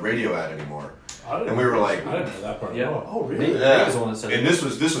on the radio ad anymore," and we were like, I didn't know that part Yeah. at all. Oh, really? Nate was the one that said and it.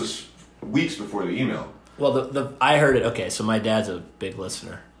 this was weeks before the email. Well, the I heard it. Okay, so my dad's a big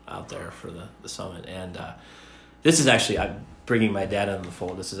listener out there for the summit, and this is actually I'm bringing my dad into the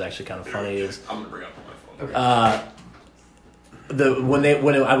fold. This is actually kind of funny. Is I'm gonna bring up my phone.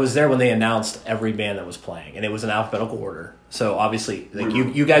 when I was there when they announced every band that was playing, and it was in alphabetical order. So obviously, like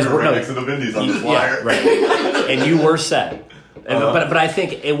you guys were right no, next to the Vindies on the yeah, flyer. right, and you were set. And- Uh-huh. But I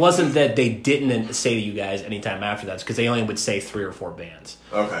think it wasn't that they didn't say to you guys anytime after that, because they only would say 3 or 4 bands.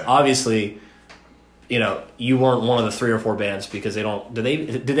 Okay. Obviously, you know, you weren't one of the 3 or 4 bands because they don't. Do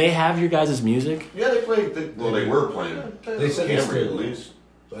they have your guys' music? Yeah, they played. They were playing. They said they Camry, still at least.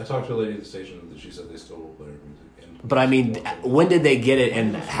 I talked to a lady at the station that she said they still will play her music. But I mean, when did they get it,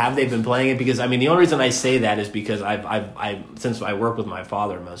 and have they been playing it? Because I mean, the only reason I say that is because I since I work with my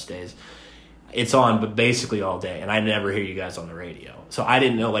father most days, it's on, but basically all day, and I never hear you guys on the radio. So I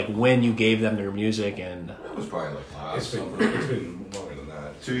didn't know like when you gave them their music, and It was probably like It's been longer than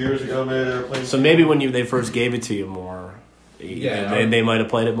that. 2 years ago. Maybe they were playing. so maybe when they first gave it to you more, Yeah, they might have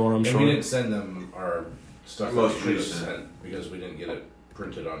played it more. I'm And sure. we didn't send them our stuff Most that we should have recent. sent because we didn't get it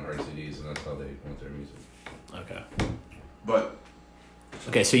printed on hard CDs, and that's how they want their music. Okay. But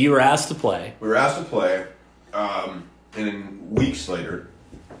Okay. So you were asked to play. we were asked to play, and then weeks later,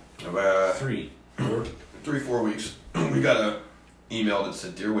 about 3-4 weeks, we got a email that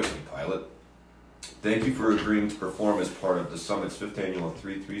said, "Dear Whiskey Pilot, thank you for agreeing to perform as part of the Summit's 5th annual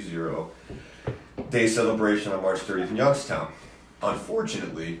 330 day celebration on March 30th in Youngstown.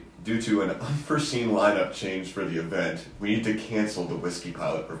 Unfortunately, due to an unforeseen lineup change for the event, we need to cancel the Whiskey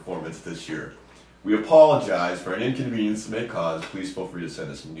Pilot performance this year. We apologize for an inconvenience it may cause. Please feel free to send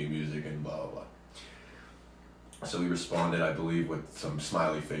us new music," and blah, blah, blah. So we responded, I believe, with some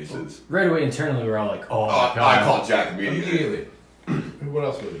smiley faces. Right away, internally, we were all like, "Oh my I god!" called Jack immediately. What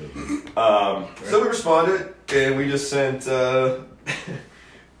else would it be? So we responded, and we just sent,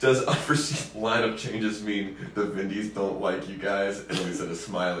 "Does unforeseen lineup changes mean the Vindies don't like you guys?" And we sent a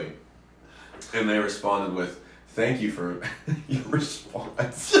smiley. And they responded with, "Thank you for your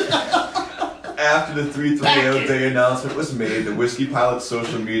response." After the 330 day announcement was made, the Whiskey Pilot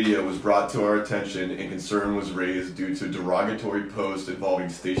social media was brought to our attention, and concern was raised due to derogatory posts involving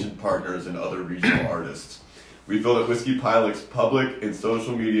station partners and other regional artists. We feel that Whiskey Pilot's public and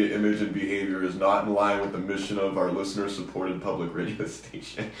social media image and behavior is not in line with the mission of our listener-supported public radio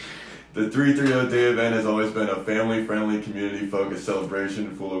station. The 330 Day event has always been a family-friendly, community-focused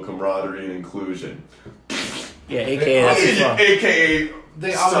celebration full of camaraderie and inclusion. Yeah, AKA that's AKA,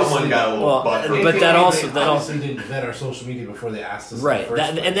 They someone got a little Well, butthurt. but that also- they obviously didn't vet our social media before they asked us. right. In the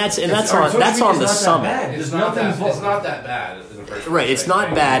first And place. that's Our on social that's on media's the not that summit. bad. It's There's not nothing. that. It's not that bad in the first. Right, place, it's not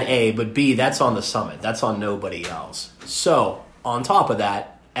right? bad, A, but B, that's on the summit. That's on nobody else. So, on top of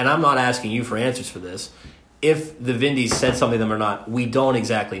that, and I'm not asking you for answers for this, if the Vindies said something to them or not, we don't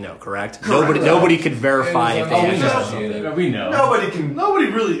exactly know. Correct? Nobody could verify if they we actually know. said We know. Nobody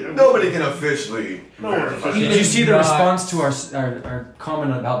can officially. verify. Did you see the Not- response to our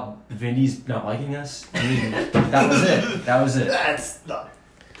comment about the Vindies not liking us? I mean, that was it. That was it. That's not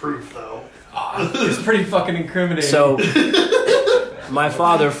proof, though. It's pretty fucking incriminating. So, my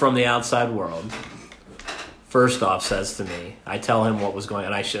father from the outside world, first off, says to me, I tell him what was going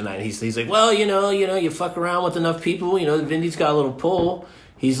on, he's like, well, you fuck around with enough people, the Vindies got a little pull.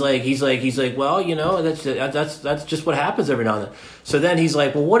 He's like, well, that's just what happens every now and then. So then he's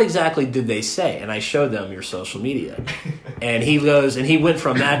like, well, what exactly did they say? And I showed them your social media. And he goes, and he went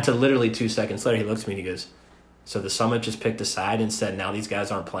from that to literally 2 seconds later, he looks at me and he goes, so the Summit just picked a side and said now these guys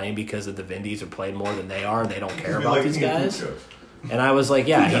aren't playing because of the Vindies are playing more than they are and they don't care about these guys? And I was like,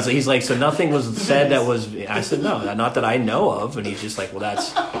 yeah. He's like, so nothing was said that was... I said, no, not that I know of. And he's just like, well,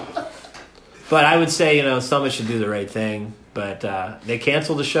 that's... But I would say, Summit should do the right thing. But they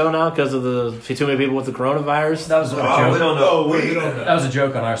canceled the show now because of too many people with the coronavirus. that was a We joke. don't know. We don't know. That was a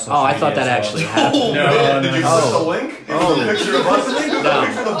joke on our social Oh, I media thought that as actually well. happened. No, Did you Oh. post a link? Oh. A picture of us? No.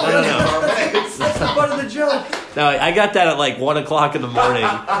 That's the butt of the joke. No, I got that at like 1 o'clock in the morning.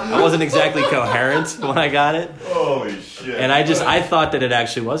 I wasn't exactly coherent when I got it. Holy shit. And I thought that it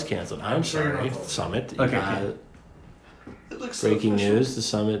actually was canceled. I'm sure you're sorry. not. Summit. Okay. It looks so Breaking official. news: the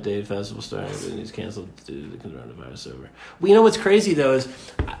Summit Day Festival starting. It's canceled due to the coronavirus. Over. Well, you know what's crazy though is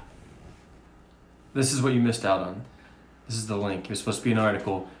This is what you missed out on. This is the link. It was supposed to be an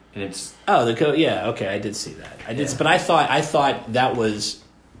article, and it's the code. Yeah, okay, I did see that. I did, Yeah. but I thought that was.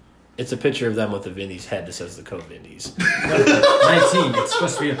 It's a picture of them with the Vindies head that says the code Vindies. 19. It's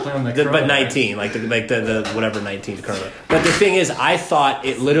supposed to be a play on the But coronavirus. 19, like the whatever 19 corona. But the thing is, I thought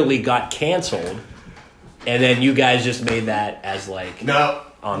it literally got canceled, and then you guys just made that as like No.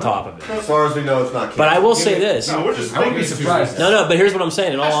 on top of it. As far as we know, it's not. But I will say this. No, we're just I wouldn't be thinking. surprised. No, but here's what I'm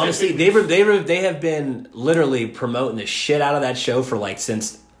saying. In all Hashtag honesty, they have been literally promoting the shit out of that show for like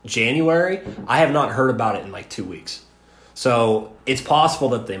since January. I have not heard about it in like 2 weeks. So it's possible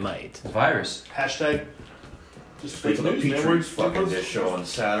that they might. The virus. Hashtag. Just fake Speaking of news, man. Petrie's We're- fucking this show on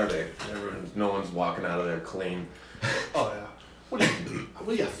Saturday. No one's walking out of there clean. Oh yeah. What do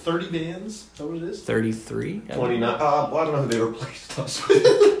you got? 30 vans? Is that what it is? 33? 29. Well, I don't know who they replaced us.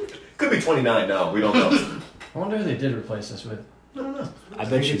 Could be 29 now. We don't know. I wonder who they did replace us with. I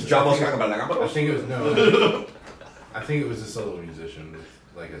bet you. John Bo's talking I about think it was no. I think it was a solo musician, with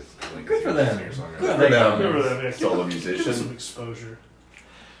like a Good for them. singer-songwriter. Good for them. Remember that, man. Solo Give us musician. some exposure.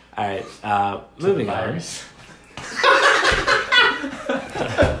 All right, moving on. Virus.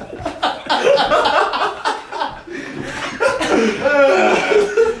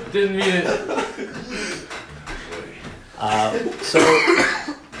 Didn't mean it. So,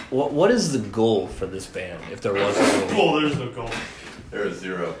 what is the goal for this band, if there was a goal? Well, there's no goal. There is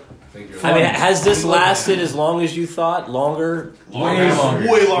zero. I think you're I mean, has this lasted as long as you thought? Longer? Way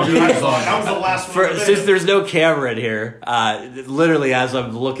longer. Way longer than I thought. That was the last one. Since there's no camera in here, literally as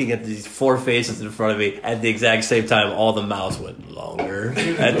I'm looking at these four faces in front of me, at the exact same time, all the mouths went longer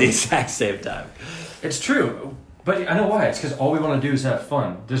at the exact same time. It's true, but I know why. It's because all we want to do is have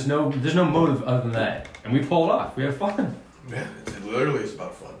fun. There's no motive other than that, and we pull it off. We have fun. Yeah, it literally is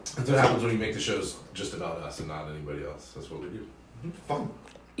about fun. That's what happens when you make the shows just about us and not anybody else. That's what we do. Fun.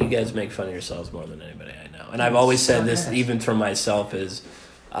 You guys make fun of yourselves more than anybody I know, and I've always said this, even for myself, is.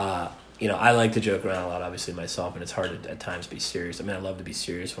 I like to joke around a lot, obviously, myself, and it's hard to, at times, be serious. I mean, I love to be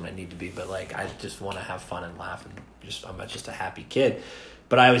serious when I need to be, but, like, I just want to have fun and laugh, and I'm just a happy kid.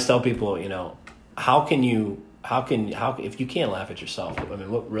 But I always tell people, if you can't laugh at yourself, I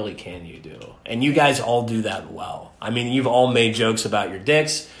mean, what really can you do? And you guys all do that well. I mean, you've all made jokes about your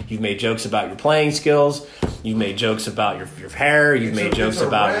dicks, you've made jokes about your playing skills, you've made jokes about your hair, you've made jokes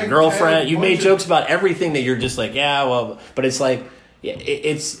about your girlfriend, you've made jokes about everything that you're just like, yeah, well, but it's like,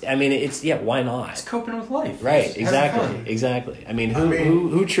 why not? It's coping with life. Right, It's having fun. exactly. I mean,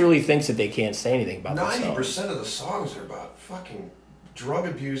 who truly thinks that they can't say anything about 90% themselves? of the songs are about fucking drug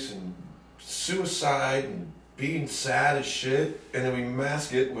abuse and suicide and being sad as shit, and then we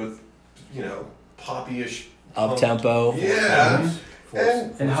mask it with, poppy-ish Up-tempo. Yeah.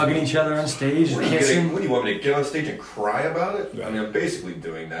 And hugging each other on stage What and do kissing. you want me to get on stage and cry about it? I mean, I'm basically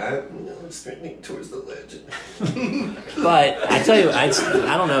doing that. It's spinning towards the ledge. But I tell you, I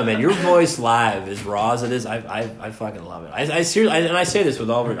don't know, man. Your voice live, as raw as it is, I fucking love it. I seriously, and I say this with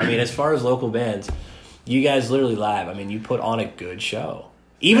all. I mean, as far as local bands, you guys literally live. I mean, you put on a good show.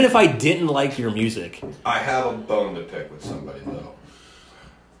 Even if I didn't like your music, I have a bone to pick with somebody, though.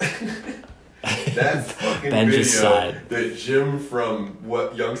 That fucking Ben's video side. that Jim from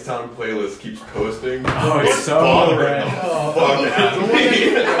what Youngstown Playlist keeps posting. Oh, it's so bothering bad. the fuck out of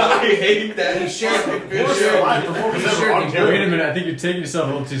me. I hate that fucking video. Wait a minute, I think you're taking yourself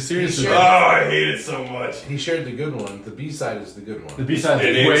a little too seriously. Oh, I hate it so much. He shared the good one. The B-side is the good one. The B-side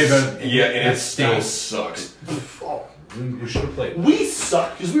And is way it's- better. Yeah, and it That still stinks. sucks. We should have played. We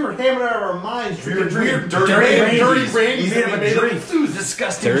suck because we were hammering out of our minds. We were drinking weird, dirty dirty brandies. brandies that we made up. It was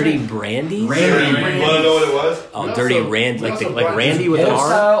disgusting. Dirty drink. brandies? Randy. You wanna know what it was? Oh, We dirty also- Randy, we like also like brought Randy this with an Old R.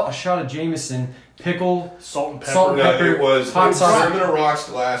 style, a shot of Jameson, pickle, Salt and pepper. Salt and No, pepper, it was hot sauce. Sermon of Rocks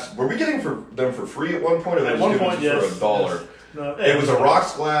glass. Were we getting them for free at one point, or they At just one giving point, it yes. for $1? No, It was a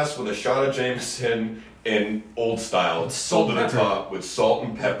rocks glass with a shot of Jameson and old style, Salt sold to the and top with salt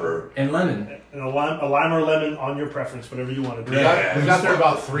and pepper. and lemon. And a lime or lemon on your preference, whatever you want to do. We Yeah. got there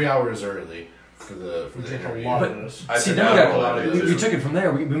about 3 hours early for the Drink a interview. lot But- of this. I See, think then I we, don't know got, what it we, is. we took it from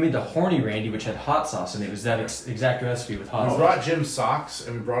there. We made the horny Randy, which had hot sauce, and it was that exact recipe with hot We sauce. brought Jim socks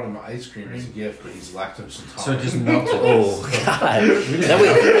and we brought him ice cream as a gift, but he's lactose intolerant. So it just melted. Oh God!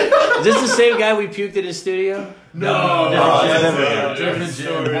 Is this the same guy we puked in his studio? No, Different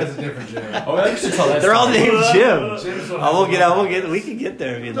Jim. That's a different Jim. Oh, I used to tell that They're all story. named Jim. Jim's I won't get. We can get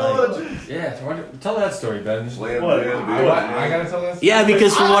there if you'd like. Yeah, so tell that story, Ben. Slam What? man, I gotta tell that story? Yeah,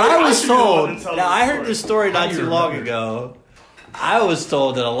 because from what I was should be the one told, to tell now the I heard story. this story How not do you too long remember? ago. I was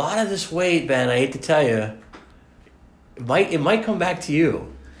told that a lot of this weight, Ben, I hate to tell you, it might come back to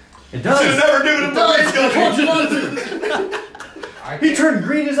you. It Should does. have never given him the I He can't- turned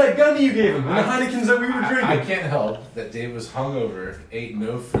green as that gummy you gave him, and the Heinekens that we were I drinking. can't help that Dave was hungover, ate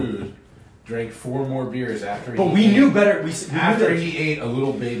no food, drank 4 more beers after he But we ate- knew better. We knew after that. he ate a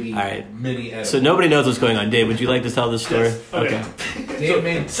little baby All right. mini edible. So nobody knows what's going on. Dave, would you like to tell this story? Yes. Okay. Dave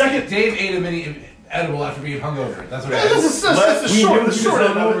ate a mini edible after being hungover. That's what it This is. is the We short. knew The he short was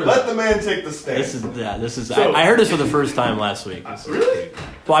end of hungover. it. Let the man take the stand. This is. So- I heard this for the first time last week. Really?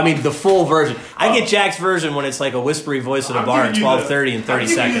 Well, I mean the full version. I get Jack's version when it's like a whispery voice at a I'm bar at giving you the- 12:30 and 30 I'm giving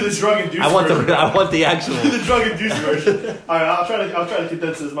you seconds. the drug-induced I want version. the actual. the drug-induced version. All right, I'll try to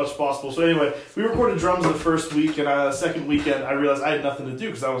condense it as much as possible. So anyway, we recorded drums the first week, and second weekend, I realized I had nothing to do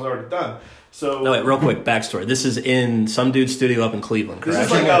because I was already done. So No, wait, real quick backstory. This is in some dude's studio up in Cleveland, this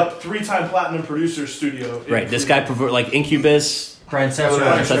correct? is like a 3-time platinum producer studio. in Right. This guy like Incubus. Brian Seltzer.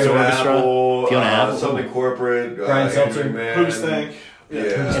 Fiona That's the orchestra. Apple, Fiona Apple. something corporate. Brian Seltzer. Hoops Tank. Yeah.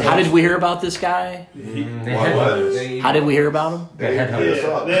 And how did we hear about this guy? They What? had How did we hear about him? They had Hit us Yeah,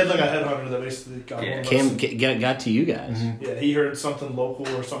 up. they had like a headhunter that basically got Yeah. one of us. Got to you guys. Yeah, he heard something local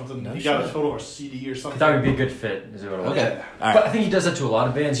or something. No he got a shit. total or CD or I something. thought he'd be a good fit. Is what it was. Okay. All But right. I think he does that to a lot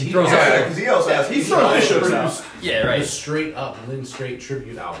of bands. He throws Yeah, out. because he also has. He's throwing bishops out. Yeah, A right. straight up Lynn Straight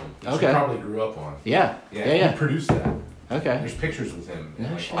tribute album. Which Okay. you probably grew up on. Yeah. Yeah. He produced that. Okay. There's pictures with him. No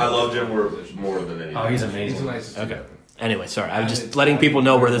And, shit. I love Jim more than anything. Oh, he's He's amazing. the nicest. Okay. guy. Anyway, sorry. I'm And just it's- letting people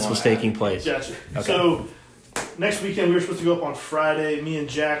know where this I was wanna taking add- place. Gotcha. Okay. So next weekend we were supposed to go up on Friday. Me and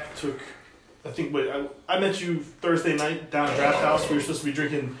Jack took, I met you Thursday night down at Draft House. We were supposed to be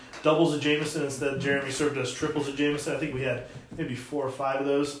drinking doubles of Jameson. Instead, Jeremy served us triples of Jameson. I think we had maybe 4 or 5 of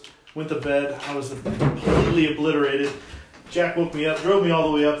those. Went to bed. I was completely obliterated. Jack woke me up, drove me all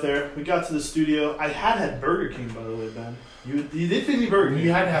the way up there. We got to the studio. I had Burger King, by the way, Ben. You did feed me Burger King.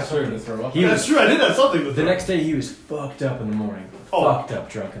 You had to have something to throw up. He That's true. I did have something with The next day he was fucked up in the morning. Oh. Fucked up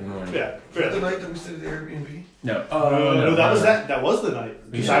drunk in the morning. Yeah. The night that we stayed at the Airbnb. No. No, that was the night.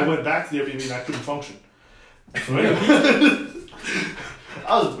 Because Yeah. I went back to the Airbnb and I couldn't function.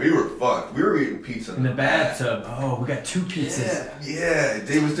 We were fucked. We were eating pizza. In the bathtub. Oh, we got 2 pizzas. Yeah,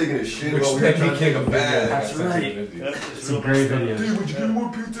 Dave was taking a shit Which while we made were trying me to take kick a a video. bath. That's right. Yeah, It's a great video. Dude, would you get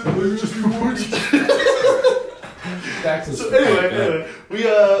more pizza? Just be more. So anyway, we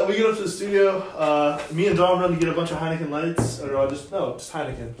get up to the studio. Me and Dom run to get a bunch of Heineken lights, or just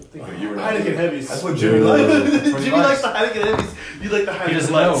Heineken. I think You were not- Heineken heavies. That's what Jimmy liked. Jimmy likes the Heineken heavies. You like the Heineken He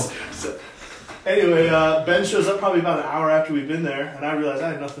doesn't lights. know. So, anyway, Ben shows up probably about an hour after we've been there, and I realized I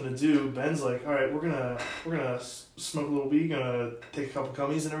had nothing to do. Ben's like, "All right, we're gonna smoke a little weed, gonna take a couple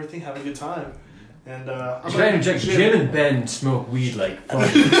gummies and everything, have a good time." And I'm Should I like, interject? Jim and Ben smoke weed like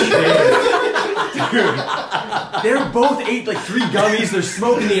fucking shit. Dude, they're both ate like 3 gummies. They're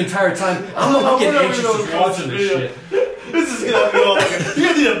smoking the entire time. I'm Oh, fucking we're not anxious gonna just post watching the this video. shit. This is gonna go like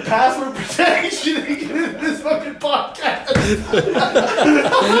you need a password protection to get into this fucking podcast.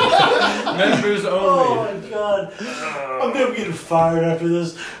 Members Oh only. my god. I'm never getting fired after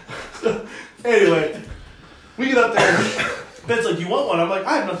this. So, anyway, we get up there. Ben's like, you want one? I'm like,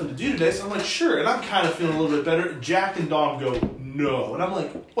 I have nothing to do today. So I'm like, sure. And I'm kind of feeling a little bit better. Jack and Dom go, no. And I'm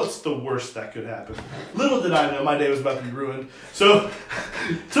like, what's the worst that could happen? Little did I know my day was about to be ruined. So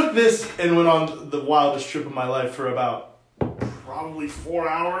took this and went on the wildest trip of my life for about probably 4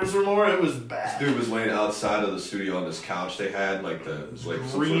 hours or more. It was bad. This dude was laying outside of the studio on this couch they had, like the like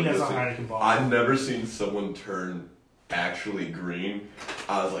green as a Heineken bottle. I've never seen someone turn actually green.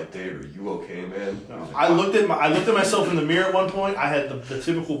 I was like, Dave, are you okay, man? No. I looked at myself in the mirror at one point. I had the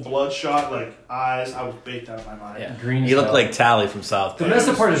typical bloodshot like eyes. I was baked out of my mind. Yeah. Green. You look like Tally from South The Park.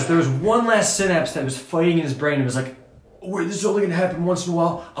 best part is there was one last synapse that was fighting in his brain. It was like, wait, this is only gonna happen once in a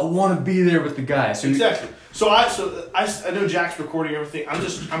while. I want to be there with the guy. So exactly. So I know Jack's recording everything.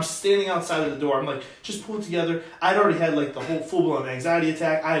 I'm standing outside of the door. I'm like, just pull it together. I'd already had like the whole full blown anxiety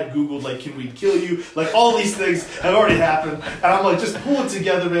attack. I had Googled like, can we kill you? Like all these things have already happened, and I'm like, just pull it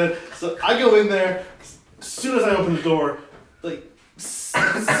together, man. So I go in there. As soon as I open the door, like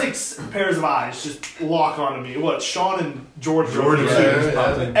 6 pairs of eyes just lock onto me. What? Sean and George.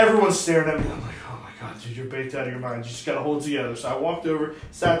 Everyone's staring at me. I'm like, oh my god, dude, you're baked out of your mind. You just gotta hold it together. So I walked over,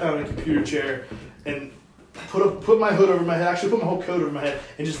 sat down in a computer chair, and put my hood over my head, actually put my whole coat over my head,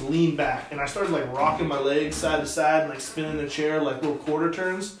 and just leaned back. And I started like rocking my legs side to side and like spinning the chair like little quarter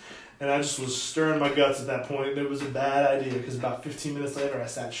turns. And I just was stirring my guts at that point. It was a bad idea because about 15 minutes later I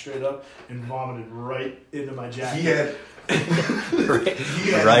sat straight up and vomited right into my jacket.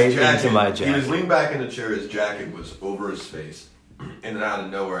 right into my jacket. He was leaned back in the chair. His jacket was over his face. And then out of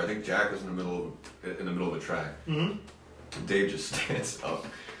nowhere, I think Jack was in the middle of a track. Mm-hmm. Dave just stands up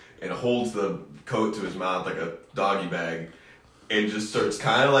and holds the coat to his mouth like a doggy bag, and just starts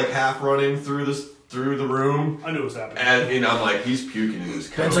kind of like half running through the room. I knew it was happening. And I'm like, he's puking in his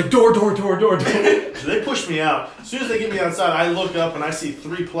coat. it's like door. So they pushed me out. As soon as they get me outside, I look up and I see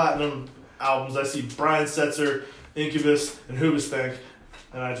 3 platinum albums. I see Brian Setzer, Incubus, and Hoobastank.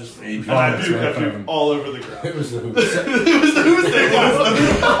 And I puked all over the ground. It was the Who. It was the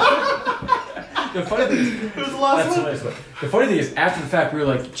Hoobastank. The funny thing is, It was the last one. The funny thing is, after the fact, we were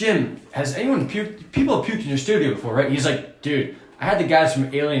like, Jim, has anyone puked? People have puked in your studio before, right? He's like, dude, I had the guys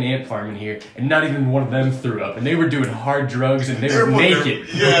from Alien Ant Farm in here, and not even one of them threw up, and they were doing hard drugs, and they were naked.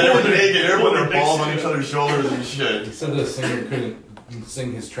 They were naked. Everyone their balls on each other's shoulders and shit. He said the singer couldn't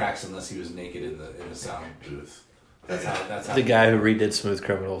sing his tracks unless he was naked in the sound booth. That's how. The guy who redid Smooth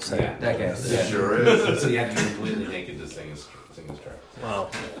Criminal said. Yeah, That guy. It sure is. So he had to be completely naked to sing his track. Wow.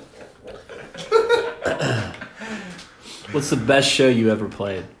 What's the best show you ever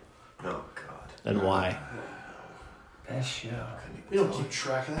played, Oh God. and why? Best show. We don't keep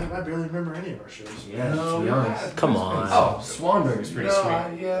track of that. I barely remember any of our shows. Yeah, to be honest. Come on. Oh, Swanberg was pretty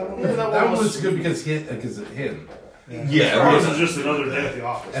sweet. That one was good because it hit. Yeah. This is just another day at the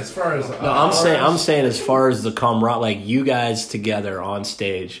office. As far as No, I'm saying as far as the camaraderie, like you guys together on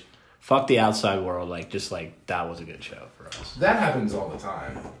stage, fuck the outside world, like just like that was a good show for us. that happens all the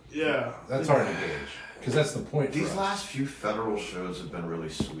time. Yeah. That's hard to gauge because that's the point. These for us. last few federal shows have been really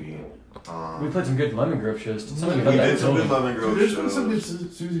sweet. We played some good Lemon Grove shows. Did something We about that did some good building. Lemon Grove There's been some good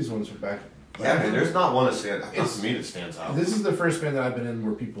shows. Susie's ones from back. Yeah, man, there's not one that stands out. Not to me that stands out. This is the first band that I've been in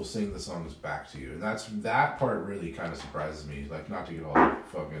where people sing the songs back to you, and that part really kind of surprises me. Like, not to get all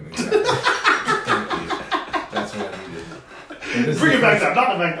fucking. Thank you. That's what I needed. Bring it back down.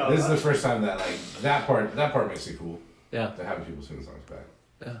 Knock it back down. This is the first time that that part makes it cool. Yeah. To having people sing the songs back.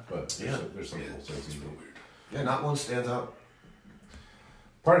 Yeah. But there's some cool songs. Yeah, not one stands out.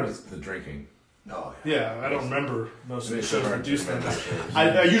 Part of it's the drinking. No. Yeah, I don't remember most of the They shows should we do stand up. shows.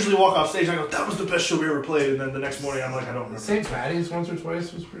 I usually walk off stage and I go, that was the best show we ever played. And then the next morning I'm like, I don't remember. St. Patty's once or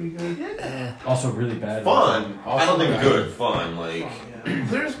twice was pretty good. Also really bad. Fun. I don't think Also good. Fun. Like.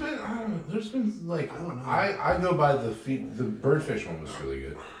 There's been like I go by the Birdfish one was really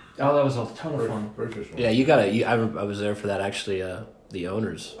good. Oh, that was a ton of fun. Birdfish one. Yeah, I was there for that actually. The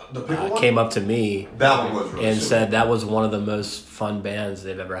owners The pickle one? came up to me That one was really and sweet. said that was one of the most fun bands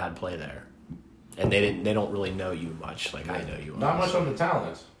they've ever had play there, and they don't really know you much like I know you. Not much on the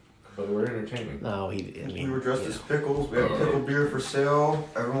talent, but we're entertaining. No, I We mean, were dressed as pickles. We had pickle beer for sale.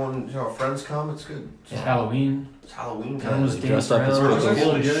 Everyone, our friends come. It's good. It's Halloween. It's Halloween Everyone was time. They dressed up as dancing pickles. around.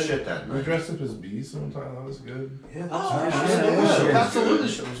 Holy shit that We night. dressed up as bees one time. That was good. Yeah, Oh, absolutely.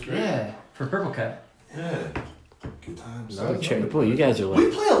 Show was great. Yeah, for Purple Cat. Yeah. Good times. That was Boy, you guys are We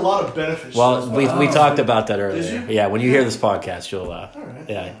like. play a lot of benefit Well, shows. we talked about that earlier. Did you? Yeah, when you hear this podcast, you'll. All right.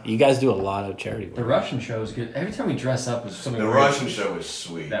 Yeah, you guys do a lot of charity The work. Russian show is good. Every time we dress up was something. The weird. Russian show was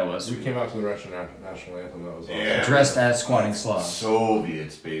sweet. That was. We came out to the Russian national anthem. That was awesome. Yeah. Dressed as squatting Slavs.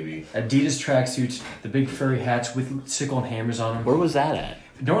 Soviets, baby. Adidas tracksuits, the big furry hats with sickle and hammers on them. Where was that at?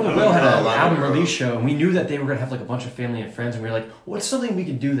 Northern Will had an album release show, and we knew that they were going to have like a bunch of family and friends, and we were like, what's something we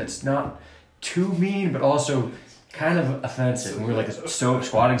can do that's not too mean, but also kind of offensive? And we were like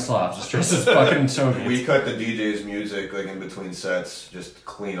squatting slobs, just dressed as fucking Soviets. We cut the DJ's music like in between sets, just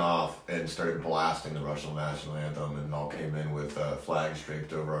clean off, and started blasting the Russian national anthem, and all came in with flags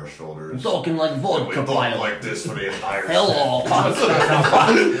draped over our shoulders. Talking like vodka pilot. Like this for the entire Hello,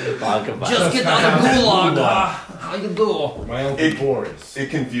 vodka pilot. Just get out of gulag. How you do? My uncle Boris. It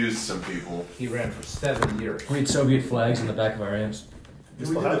confused some people. He ran for 7 years. We had Soviet flags on the back of our amps.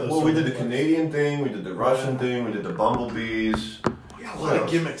 We did the Canadian thing, we did the Russian thing, we did the bumblebees. Yeah, a lot of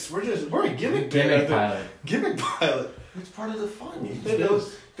gimmicks. We're a gimmick band. Gimmick pilot. Gimmick pilot. It's part of the fun. You It go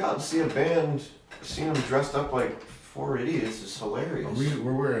is. out and see a band, seeing them dressed up like 4 idiots is hilarious.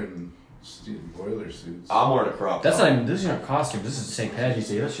 We're wearing boiler suits. I'm wearing a crop That's top. not even, this isn't our costume. This is St. Paddy's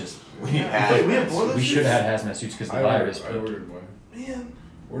Day. Let's just, We Wait, we have boiler we should have had hazmat suits because of the virus. I ordered one. Man.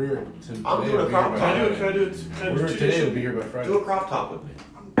 Order I'm doing a crop Can I do it? Can I do it? Can I do it Today will be here by Friday. Do a crop top with me.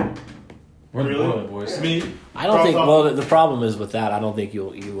 We're the Really? boiler boys. Me? I don't think. Well, the problem is with that. I don't think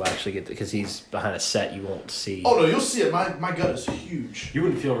you actually get because he's behind a set. You won't see. Oh no, you'll see it. My gut is huge. You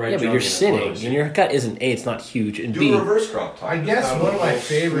wouldn't feel right. Yeah, but jogging you're in a sitting, boiler and suit. your cut isn't A. It's not huge, and Do B. a reverse crop top. I guess Have one a of my little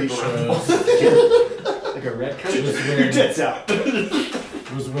favorite sleeve around shows like a red coat. Your tits out.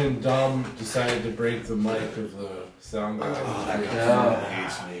 was when Dom decided to break the mic of the sound guy. Oh, that guy Yeah.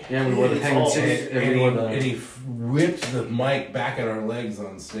 hates me. Yeah, we wore the It's Penguin all- City. And he whipped the mic back at our legs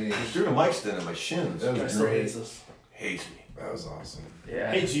on stage. He's doing a mic stand at my shins. That I was still great. hates us. Hates me. That was awesome.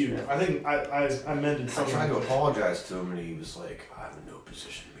 Yeah. Hates you. I think I mended I something. tried to apologize to him, and he was like, "I'm in no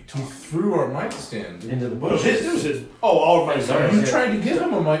position to be He talking." threw our mic stand Into the It was his. bushes. It was his. Oh, all of my. Sorry. You tried to give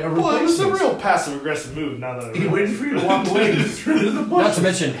him a mic. Well, it was a real passive aggressive move. Now that I He waited for you to walk away and you threw it in the bush. Not to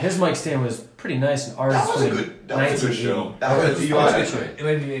mention, his mic stand was pretty nice, and ours That was a from good. That was a good show. That That was a was DUI. in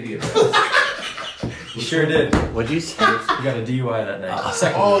 1988. You sure did. What'd you say? We got a DUI that night.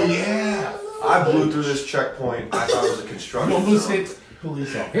 Second. Oh yeah. I blew through this checkpoint. I thought it was a You construction almost zone. hit police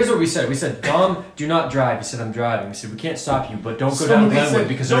officer. Here's what we said. We said, Dom, do not drive. He said, I'm driving. We said, we can't stop you, but don't go down Glenwood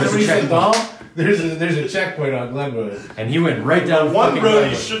because there is a somebody said, checkpoint. Dom, there's a checkpoint on Glenwood. And he went right down one fucking road you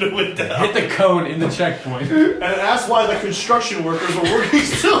Glenwood. should have went down. Hit the cone in the checkpoint. And that's why the construction workers were working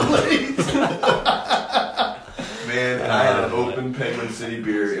so late. Man, I had an open Penguin City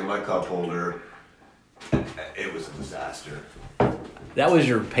beer in my cup holder. It was a disaster. That was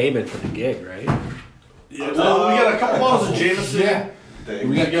your payment for the gig, right? Yeah, well, we got a couple bottles of Jameson. Yeah. Thing.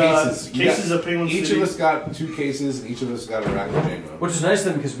 We got cases. We Cases got- of Penguin Each City. of us got 2 cases, and each of us got a rack of J-Mo. Which is nice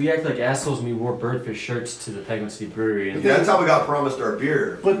then because we act like assholes and we wore Birdfish shirts to the Penguin City Brewery. And Yeah, that's how we got promised our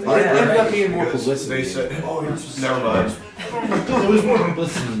beer. But it Yeah, ended right. up being more Because publicity. They said, "Oh, never mind." it was more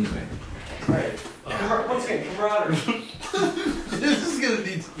publicity anyway. Once again, camaraderie. This is gonna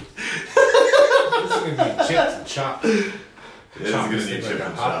need. This is gonna be chipped and chopped. It is gonna need chip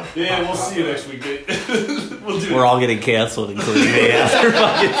and chop. Yeah, we'll see you next week. We'll do We're it. all getting canceled, including me, after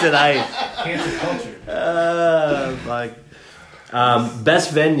fucking tonight. Cancel culture. Fuck.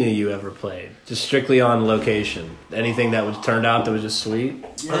 Best venue you ever played? Just strictly on location. Anything that was turned out that was just sweet?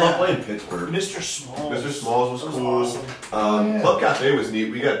 I love playing Pittsburgh. Mr. Smalls. Mr. Smalls was That cool. awesome. Club Cafe was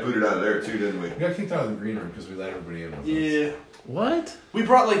neat. We got booted out of there too, didn't we? We got kicked out of the green room because we let everybody in with us. Yeah. What? We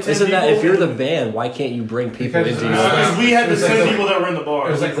brought like 10 Isn't people. that if you're the band? Why can't you bring people Because into your? Because we had the It was like same the- people that were in the bar.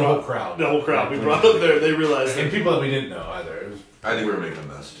 It was like We the whole brought- crowd. The whole crowd. We brought up there. They realized And that. people that we didn't know either. It was, I think we were making a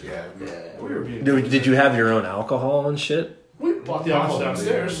mess too. yeah. We were being. Did you have your own alcohol and shit? We bought the alcohol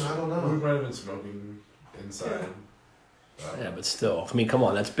downstairs. I don't We know. might have been smoking inside. Yeah, but still, I mean, come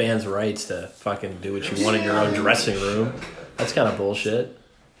on, that's band's rights to fucking do what you want in your own dressing room. That's kind of bullshit.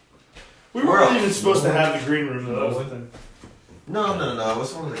 We weren't even supposed to have the green room though. That was the thing. No. It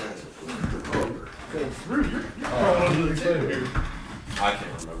was one of the guys that flew over. Through you're probably under the table here. I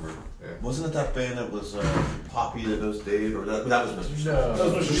can't remember. Yeah. Wasn't it that band that was Poppy that knows Dave, or that was Mr. Smalls? No.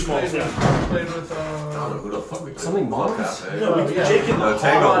 That was Mr. We Smalls, played with- yeah. we played with, I don't know who the fuck we played. Something Club Moms? Cafe. No, we yeah. Jake and No, the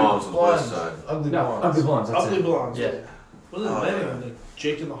Tango Hawk. Moms was Blondes. West Side. Ugly No, Blondes. Ugly Blondes. That's Ugly it. Blondes. Yeah. Was it Oh, the yeah. name?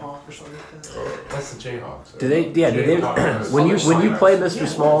 Jake and the Hawk or something like that? That's the Jayhawks. Did they? Yeah, did they? When you played Mr.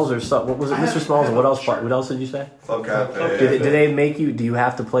 Smalls or something, what was it? Mr. Smalls and what else? What else did you say? Club Cafe. Did they make you? Do you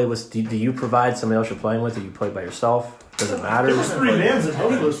have to play with? Do you provide somebody else you're playing with? Do you play by yourself? Does it matter? There was 3 bands at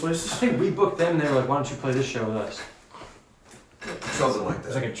both of those I places. think we booked them. They were like, "Why don't you play this show with us?" Something like It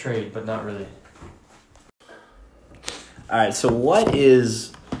was that. like a trade, but not really. All right. So, what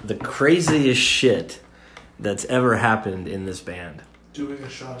is the craziest shit that's ever happened in this band? Doing a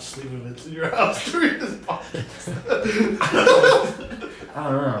shot of Slivovitz in your house during this podcast. I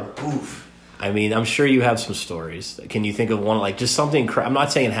don't know. Oof. I mean, I'm sure you have some stories. Can you think of one, like just something? I'm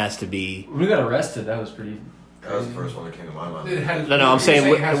not saying it has to be. When we got arrested, that was pretty. That was the first one that came to my mind. No, I'm saying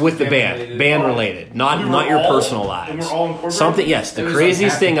with the band related, not your personal lives. And we're all incorporated? Something, yes. The It was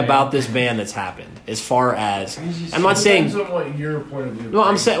craziest like thing half a about band. this band that's happened, as far as I'm not saying. Depends on what your point of view. No,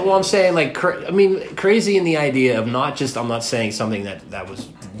 I'm saying. Well, I'm saying like. Crazy in the idea of not just. I'm not saying something that was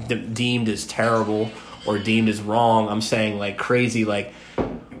deemed as terrible or deemed as wrong. I'm saying like crazy like.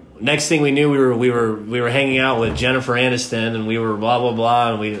 Next thing we knew, we were hanging out with Jennifer Aniston, and we were blah blah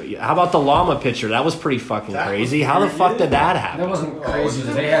blah. And how about the llama picture? That was pretty fucking crazy. How the fuck did that happen? That wasn't crazy.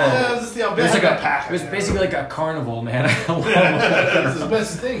 They had. It It was like it was basically like a carnival, man. The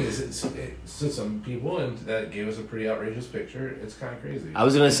best thing is it's to some people, and that gave us a pretty outrageous picture. It's kind of crazy. I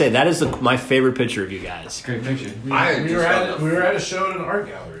was gonna say that is my favorite picture of you guys. Great picture. We were at a show at an art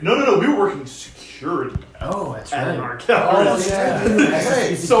gallery. No. We were working security Oh, that's at right. an art gallery. Oh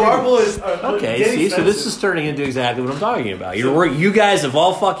yeah. So our boys. Okay, Danny see, so this Svensson- is turning into exactly what I'm talking about. You guys of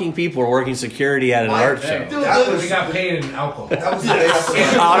all fucking people are working security at an art show. We got paid in alcohol. That was the day after.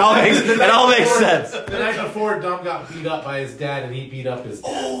 It all makes sense. The night before, Dom got beat up by his dad, and he beat up his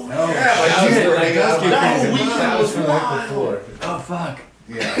dad. Oh, Yeah, shit. like, That weekend That was was from the night wild. before. Oh fuck.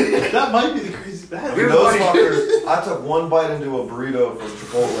 Yeah. That might be the craziest. That Those fuckers, I took one bite into a burrito from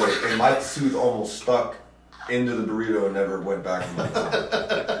Chipotle, and my tooth almost stuck into the burrito and never went back in my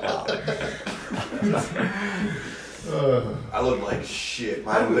mouth. I look like shit.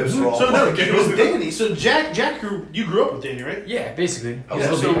 My lips are all So no, fucking- it was Danny. So Jack, you grew up with Danny, right? Yeah, basically.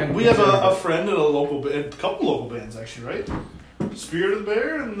 Yeah, so we have a friend in a couple local bands actually, right? Spirit of the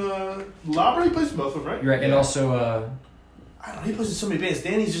Bear and Labra. He plays in both of them, right? You're right, and also I don't know. He plays in so many bands.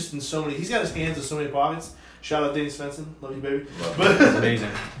 Danny's just in so many. He's got his hands in so many pockets. Shout out Danny Svensson. Love you, baby. it's But amazing.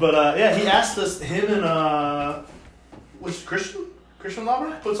 yeah, he asked us. Him and which Christian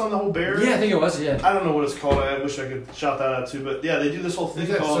Labra puts on the whole bear. Yeah, I think it was. Yeah. I don't know what it's called. I wish I could shout that out too. But yeah, they do this whole thing Is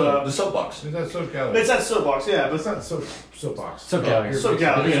that called. so? The soapbox. Is that soap gallery? It's at Soapbox, yeah, but It's not soapbox. Soap gallery. Soap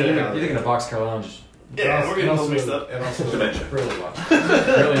gallery. You're thinking of Boxcar Lounge. yeah, we're getting a little mixed up. And also Dementia. Really lot.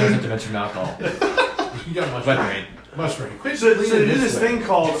 Really isn't dimension alcohol. You got much But rain. Much rain. Quit So leaning they do this way. thing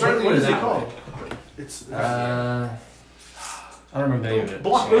called. Start What is leaning it that way. called? It's I don't remember the name of it.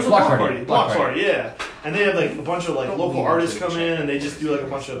 There's a block party. Block Block party. party, yeah. And they have like a bunch of like local lean artists into come it. in and they just do like a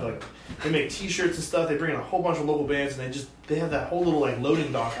bunch of like they make T-shirts and stuff. They bring in a whole bunch of local bands and they have that whole little like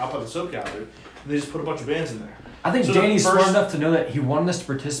loading dock out by the soap gallery and they just put a bunch of bands in there. I think So the Danny's first- smart enough to know that he wanted us to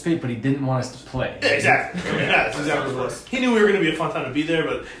participate, but he didn't want us to play. Yeah, exactly. Yeah, that's exactly what it was. He knew we were going to be a fun time to be there,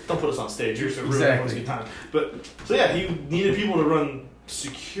 but don't put us on stage. You're just ruin everyone's good time. But so yeah, he needed people to run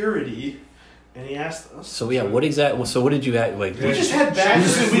security, and he asked us. So yeah, what exactly? So what did you have? Like, We just had We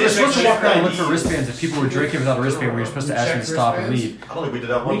badges. were supposed to walk around and look for IDs. wristbands. If people were drinking without a wristband, we were supposed to ask them to stop and leave. I don't think we did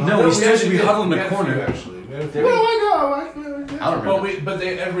that one. No, we stood- actually we did. huddled in the We had a corner. few, actually. We had a few. Where do I go? I don't remember. But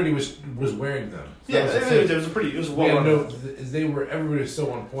everybody was wearing them. Yeah, That was the it thing. was a pretty. It was a We had well. no, everybody was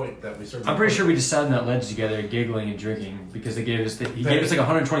so on point that we started. I'm pretty sure we just sat on that ledge together, giggling and drinking, because they gave us he gave us like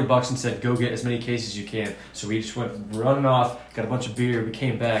 $120 and said, "Go get as many cases as you can." So we just went running off, got a bunch of beer, we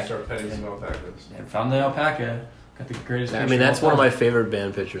came back, Start petting some alpacas. and found the alpaca. Got the greatest. I picture mean, that's all one of my time. favorite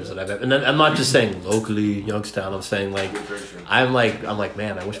band pictures that I've ever. And then, I'm not just saying locally Youngstown. I'm saying like, I'm like,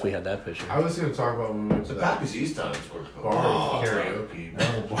 man, I wish we had that picture. I was going to talk about when we went to The that Pappy's East times were bar karaoke.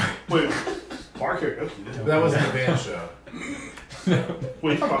 Oh boy. Wait, bar karaoke. That wasn't a band show.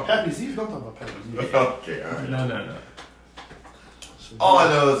 Wait, you talking about Pappy's Eve? Don't talk about Pappy's Eve. Okay, alright. No. All I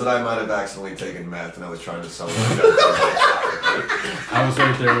know is that I might have accidentally taken meth and I was trying to sell it. I was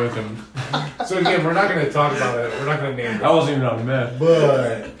right there with him. So again, we're not going to talk about it. We're not going to name it. I wasn't even on meth.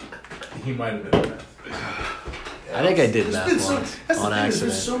 But he might have been. I think I did There's that been so, once that's the on thing, is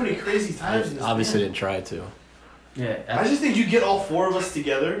accident. there's so many crazy times in this Obviously band. didn't try to. Yeah. I just think you get all four of us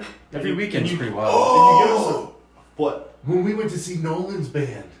together. Every weekend's and you, pretty wild. and you give us a, what? When we went to see Nolan's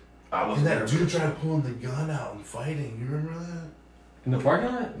band, I and wasn't that there. dude tried pulling the gun out and fighting. You remember that? In the parking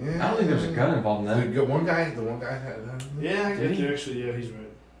lot? Yeah. I don't think there was a gun involved in that. The one guy had. Yeah, I Did get he? you. Actually, yeah, he's right.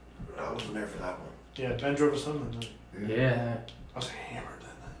 I wasn't there for that one. Yeah, Ben drove us home that night. Yeah. I was hammered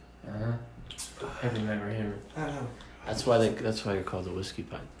that night. Every night we're here. I don't know. That's why you're called the whiskey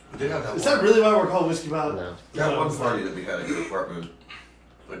pint. We did have that Is one. that really why we're called Whiskey Pilot? No. That one party that we had at your apartment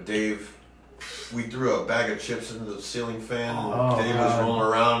with Dave, we threw a bag of chips into the ceiling fan. Oh, Dave was God. rolling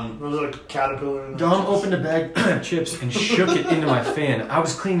around. There was like a caterpillar in the Dom opened a bag of chips and shook it into my fan. I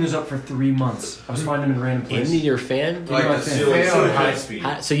was cleaning those up for 3 months. I was finding them in random Into places. your fan? Like my the fan. ceiling Fan on fan. high speed.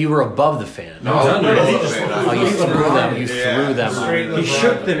 So you were above the fan. No, I was under. below He the just- fan. Oh, you threw them. You Yeah. threw them. Straight on. to He the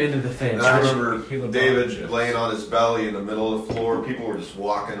shook front. them into the fan. And I He remember LeBron David chips. laying on his belly in the middle of the floor. People were just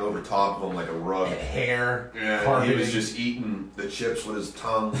walking over top of him like a rug. Hair. Yeah, and he carpeting. was just eating the chips with his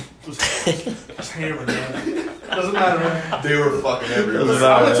tongue. Just hammered, man. Doesn't matter, man. They were fucking everywhere. Doesn't I'm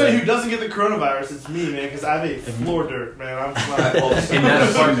matter. gonna tell you who doesn't get the coronavirus. It's me, man, because I have a floor dirt, man. I'm fine. In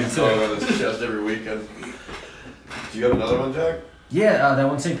that apartment, too. on his chest every weekend. Do you have another one, Jack? Yeah, that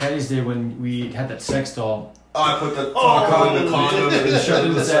one St. Patty's Day when we had that sex doll. Oh, I put the Oh, taco in the condom and shoved shoved it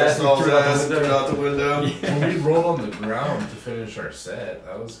in the his sex ass and doll's threw it out the ass and threw it window. out the window. When we rolled on the ground to finish our set,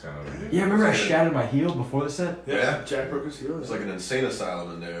 that was kind of. Yeah, remember I shattered my heel before the set? Yeah. Jack broke his heel. It was like an insane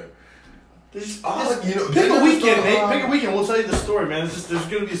asylum in there. Just, Oh, you know, pick then a there was weekend, the, Nate. Pick a weekend. We'll tell you the story, man. It's just there's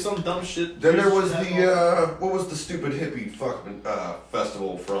gonna be some dumb shit. Then there was the what was the stupid hippie fucking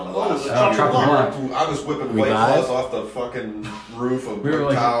festival from Oh, last the year? Chocolate Block. I was whipping Revive? white claws off the fucking roof of We were the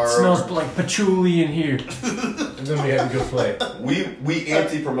like, tower. it smells like patchouli in here. And then we had to go play. We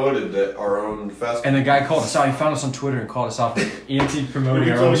anti-promoted our own festival. And the guy called us out. He found us on Twitter and called us out for anti-promoting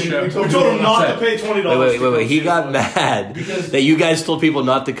We our own told, show. we told him not to pay $20. Wait. He got mad Because- that you guys told people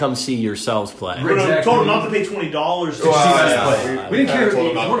not to come see yourselves play. Right. We Exactly. told him not to pay $20 to Well, see us yeah. play. We didn't care if told you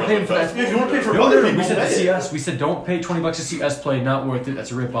him not weren't to paying for come that. to If you want to pay for No, other we people, said to pay see it. us. We said don't pay $20 to see us play. Not worth it. That's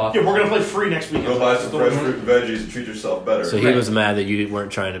a ripoff. Yeah, we're gonna play free next weekend. Go buy some fresh fruit and veggies and treat yourself better. So he Right. was mad that you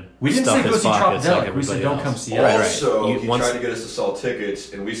weren't trying to We didn't stuff say go his see pockets like Tropidelic. everybody We said don't else. come see Right, us. right. Also, You- he once- tried to get us to sell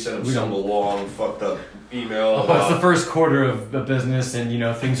tickets, and we sent him We some don't. long, fucked up email. Oh, it's the first quarter of the business, and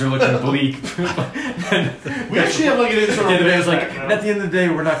things are looking bleak. We actually have like an internal. At the end of the day, it's like, back now. at the end of the day,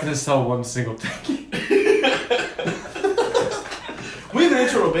 we're not going to sell one single ticket. We have an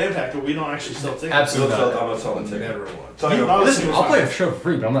internal band pack, but we don't actually sell tickets. Absolutely. I'm not selling tickets. Never won. Tell you No, Listen, I'll play a show for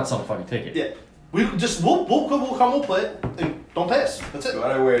free, but I'm not selling a fucking ticket. Yeah, we'll come, we'll play it, and don't pay us. That's it. The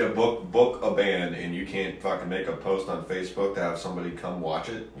only way to book a band and you can't fucking make a post on Facebook to have somebody come watch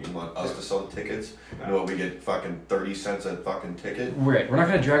it. You want us to sell tickets? You know what? We get fucking 30 cents a fucking ticket. Right. We're not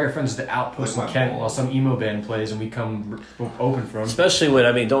going to drag our friends to the Outpost Like in my Kent balls. while some emo band plays and we come open for them. Especially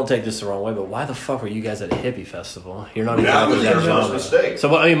when, don't take this the wrong way, but why the fuck were you guys at a hippie festival? You're not even That out was there our genre. first mistake. So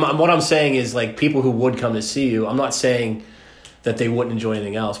what I'm saying is, like, people who would come to see you, I'm not saying that they wouldn't enjoy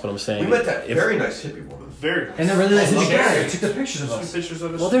anything else, but I'm saying We met that if- very nice hippie woman. Very nice. And they're really nice Oh, guys. Sherry. They took the pictures of Some us. pictures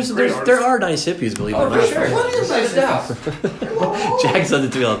of us. well, Great there artists. are nice hippies, believe it Oh, or for not. sure. There's doubt. Jack says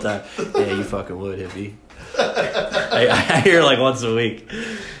it to me all the time. Yeah, you fucking would, hippie. I hear it like once a week.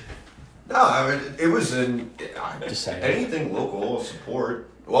 No, I mean, it was Just saying. anything local support.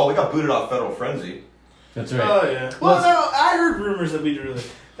 Well, we got booted off Federal Frenzy. That's right. Oh yeah. Well, no, I heard rumors that we really.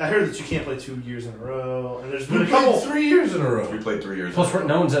 I heard that you can't play 2 years in a row, and there's been We a couple. played 3 years in a We row. played 3 years. Plus,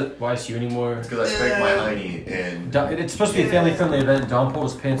 no one's at YSU anymore. Because I spanked my hiney and It's supposed to be a family-friendly event. Don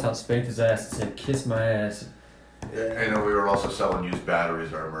pulled his pants out, spanked his ass, and said, "Kiss my ass." and then we were also selling used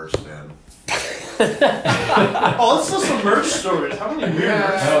batteries at our merch stand. Oh, let's tell some merch stories. How many weird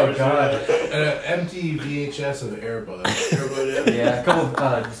merch Oh, stories? God. An empty VHS of Airbud. Everybody, Yeah, a couple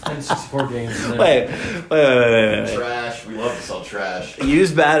of N64 games. In there. Wait. Trash. We love to sell trash.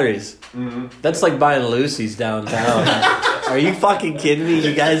 Used batteries. Mm-hmm. That's like buying Lucy's downtown. Are you fucking kidding me?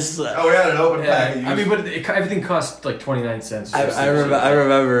 You guys... Oh, we had an open Yeah, pack of I mean, used- but everything cost like 29 cents. I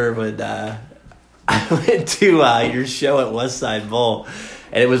remember when I went to your show at West Side Bowl,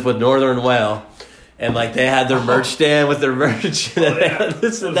 and it was with Northern Whale, and like they had their merch stand with their merch, and they had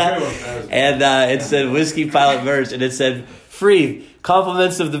this and that, and it said Whiskey Pilot merch, and it said free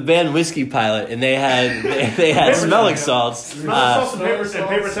compliments of the band Whiskey Pilot, and they had smelling salts Smell sauce and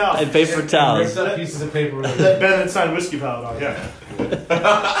paper towels. and paper towels. Ripped up pieces of paper with That Ben had signed whiskey palette on. Yeah.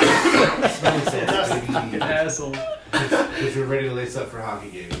 Asshole. Because you're ready to lace up for a hockey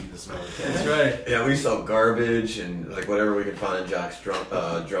game. You can smell it. That's right. Yeah, we sell garbage and like whatever we can find in Jack's drunk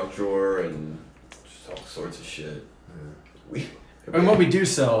drawer and just all sorts of shit. We And what we do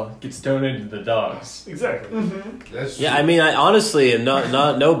sell gets donated to the dogs. Exactly. That's Yeah, I mean, I honestly,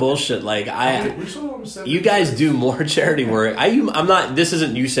 no bullshit. Like We sold them 70 you guys do more charity work. I'm not. This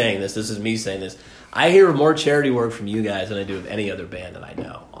isn't you saying this. This is me saying this. I hear more charity work from you guys than I do of any other band that I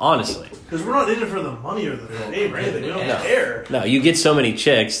know. Honestly, Because we're not in it for the money or the fame or anything. We don't No. care. no. You get so many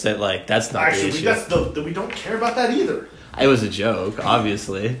chicks that like that's not Actually, the that's issue. we don't care about that either. It was a joke,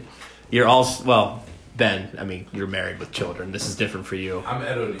 obviously. You're all well. Ben, I mean, you're married with children. This is different for you. I'm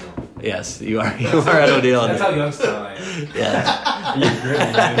Ed O'Neill. Yes, you are. You are Ed O'Neill. That's how Youngstown I am. Yeah.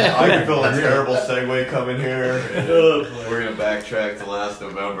 I can feel a terrible segue coming here. We're gonna backtrack to last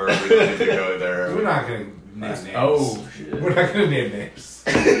November. We don't need to go there. We're not gonna name names. Oh, shit. We're not gonna name names.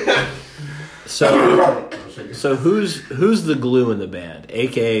 So who's the glue in the band?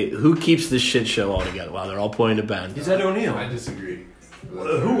 AKA, who keeps this shit show all together? Wow, they're all pointing to Ben. He's Ed O'Neill. I disagree.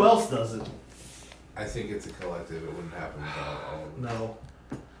 Who else does it? I think it's a collective. It wouldn't happen without all of them. No.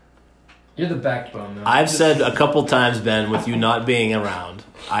 You're the backbone, though. I've said a couple times, Ben, with you not being around,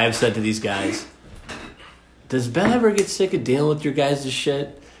 I have said to these guys, does Ben ever get sick of dealing with your guys'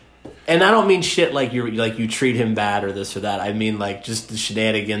 shit? And I don't mean shit like you treat him bad or this or that. I mean like just the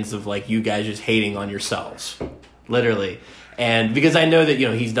shenanigans of like you guys just hating on yourselves, literally. And because I know that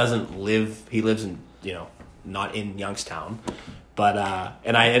he lives in not in Youngstown, but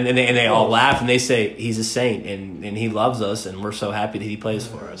and they all laugh and they say he's a saint and he loves us and we're so happy that he plays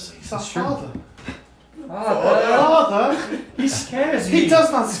for us. He's our That's true. father. Father, he scares me. He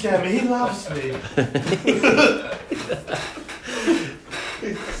does not scare me. He loves me.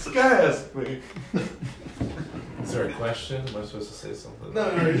 He scares me. Is there a question? Am I supposed to say something?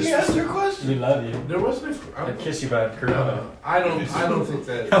 No, you just asked your question. We love you. There wasn't. I'd kiss you by Corona. I don't think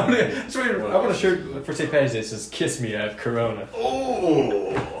that. I want a shirt for St. Patty's Day that says "Kiss me, I have Corona."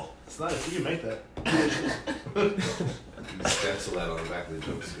 Oh, it's nice. You can make that. Stencil that on the back of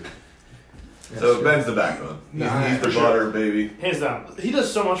the jumpsuit. So Ben's the backbone. He's the butter, baby. Hands down. He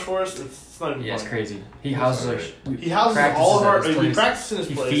does so much for us. It's not even Yeah, it's funny. crazy. He houses our. He houses all of our. He practices in his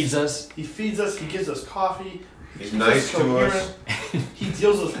He place. feeds us. He feeds us. He gives us coffee. He's nice to us. He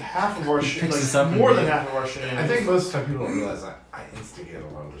deals with half of our shit, Picks us like up more and- than half of our shit. I think most of the time people don't realize I instigate a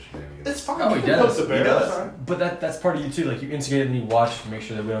lot of the shenanigans. it's fine. Oh, You he can does. poke the bear. He does. It's fine. But that's part of you too. Like you instigate and you watch to make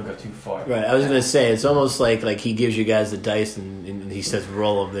sure that we don't go too far. Right, I was gonna say it's almost like he gives you guys the dice and he says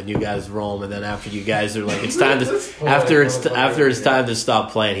roll them, then you guys roll them, and then after you guys are like it's time to after it's time to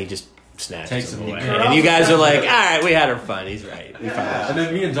stop playing, he just snatches Takes them them. away, Yeah. and you guys are like, all right, we had our fun. He's right. We found And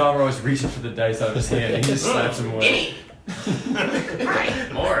then me and Dom are always reaching for the dice out of his hand, and he just slaps them away.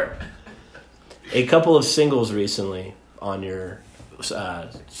 More. a couple of singles recently on your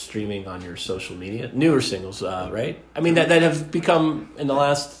streaming on your social media, newer singles, right? I mean that have become in the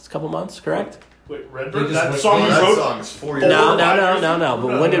last couple months, correct? Wait, They Redbird? just That went- song you That wrote? song's 4 No, years No, old.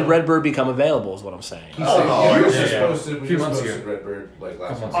 But when did Redbird become available? Is what I'm saying. He Oh, was yeah, just yeah. posted. We A few just months posted ago. Redbird like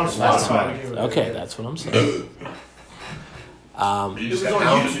last Couple month. On Last Spotify. month. Okay, that's what I'm saying. You It just was got on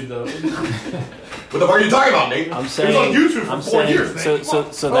out. YouTube though. What the fuck are you talking about, Nate? I'm It saying. was on YouTube for I'm 4 saying. years. So man. so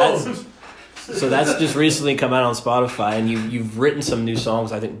Come so on. that's. So that's just recently come out on Spotify, and you've written some new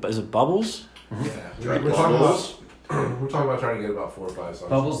songs. I think is it Bubbles? Yeah, Drag we're talking Bubbles. about. We're talking about trying to get about 4 or 5 songs.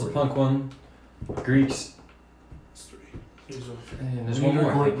 Bubbles, the punk one, Greeks, It's 3. and there's We one need to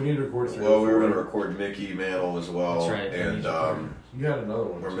more. I record. think. We need to record 3. Well, we were gonna record Mickey Mantle as well, That's right. and You had another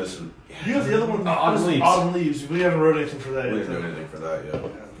one. we're too. missing. You have the other one. Autumn Leaves. Autumn Leaves. We haven't wrote anything for that We yet. didn't do anything for that yet.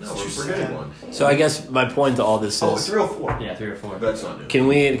 No, we're Too forgetting sad. one. So I guess my point to all this Oh, is: 304. Yeah, 3 or 4. That's not new. can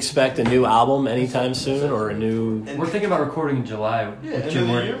we expect a new album anytime soon, or a new? We're thinking about recording in July Yeah, with end Jim of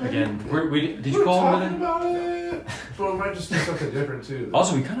the Ward year, maybe? again. Did you We're call him talking with it? about it. But we might just do something different too.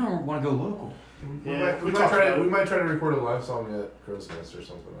 Also, we kind of want to go local. We Yeah, might, we we, might talked try about to, it. we might try to record a live song at Crow's Nest or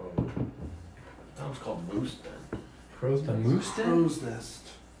something. I don't know. That was called Moose then. Crow's The Nest? Moose Den? Crow's Nest.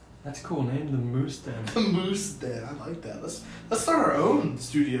 That's a cool name, the Moose Den. The Moose Den. I like that. Let's start our own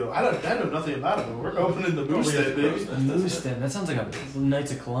studio. I know nothing about it, but we're opening the Moose Den, baby. The Moose Den. That sounds like a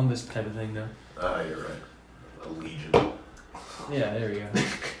Knights of Columbus type of thing, though. Ah, you're right. A Legion. Yeah, there we go.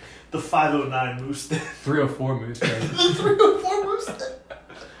 The 509 Moose Den. 304 Moose Den. The 304 Moose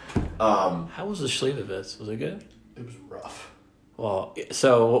Den. How was the Schlievovitz? Was it good? It was rough. Well,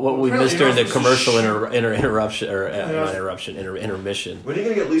 so what we Apparently missed during the you're not commercial supposed interruption or Yeah. not interruption intermission. When are you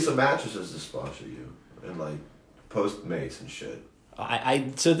gonna get Lisa Mattresses to sponsor you and like Postmates and shit?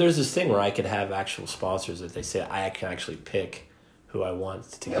 So there's this thing where I could have actual sponsors that they say I can actually pick who I want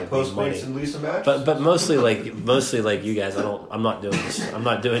to Yeah, give me money. Postmates and Lisa Mattresses. But mostly like you guys, I'm not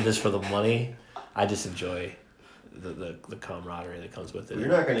doing this for the money. I just enjoy the camaraderie that comes with it. You're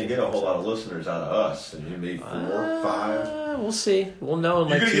not gonna get a whole lot of listeners out of us, and you need 4, 5. We'll see. We'll know in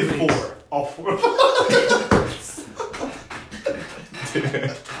You're like gonna 2 get weeks. 4. All 4.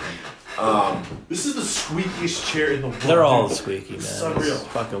 This is the squeakiest chair in the world. They're all squeaky, man. It's unreal. It's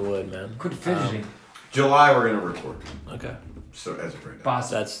fucking wood, man. Quit fidgeting. July we're gonna record. Okay, So as of right now. Boss.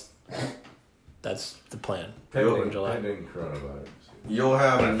 that's the plan. Pending, July. pending coronavirus. You'll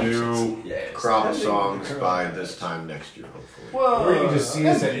have a new crop of songs by this time next year, hopefully. Well, Or you can just see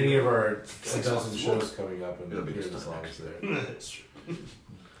us at any of our a dozen shows coming up and It'll be hear just the fine. songs there. That's true.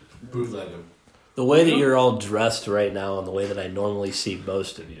 Bootleg them. The way that you're all dressed right now and the way that I normally see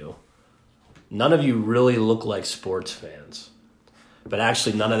most of you, none of you really look like sports fans. But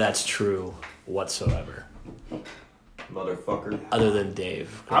actually, none of that's true whatsoever. Motherfucker. Other than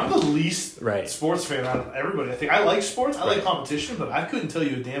Dave. I'm the least Right. sports fan out of everybody. I think I like sports. I like competition, but I couldn't tell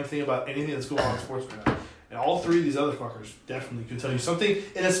you a damn thing about anything that's going on in sports right now. And all three of these other fuckers definitely could tell you something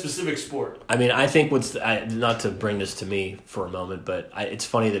in a specific sport. I mean, I think not to bring this to me for a moment, but it's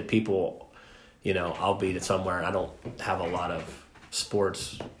funny that people, you know, I'll be somewhere. I don't have a lot of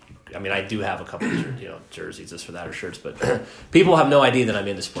sports. I mean, I do have a couple of jerseys, this or that, or shirts, but people have no idea that I'm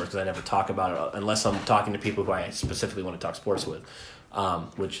into sports because I never talk about it unless I'm talking to people who I specifically want to talk sports with,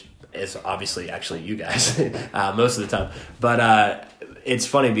 which is obviously actually you guys most of the time. But it's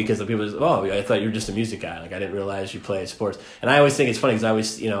funny because the people say, oh, I thought you were just a music guy. Like, I didn't realize you play sports. And I always think it's funny because I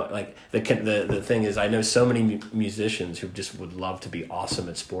always, like, the thing is I know so many musicians who just would love to be awesome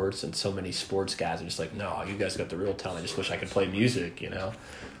at sports, and so many sports guys are just like, no, you guys got the real talent. I just wish I could play music,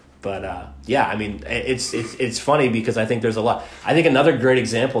 But yeah, I mean, it's funny because I think there's a lot. I think another great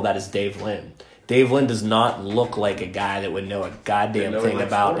example of that is Dave Lynn. Dave Lynn does not look like a guy that would know a goddamn thing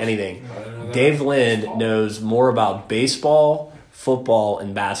about anything. Dave Lynn knows more about baseball, football,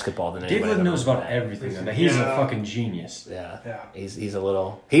 and basketball than anybody. Dave Lynn knows about everything. I mean, he's a fucking genius. Yeah. He's a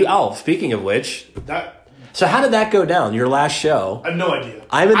little. Speaking of which, That so how did that go down? Your last show. I have no idea.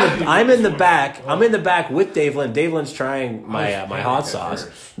 I'm in the back. I'm in the back with Dave Lynn. Dave Lynn's trying my hot sauce.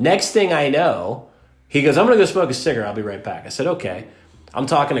 Next thing I know, he goes, "I'm gonna go smoke a cigarette. I'll be right back." I said, "Okay." I'm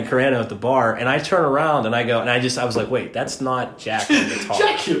talking to Carano at the bar, and I turn around and I go, and I was like, "Wait, that's not Jack on the guitar."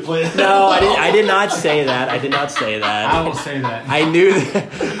 Jack can't play. No, I did not say that. I did not say that. I will say that. I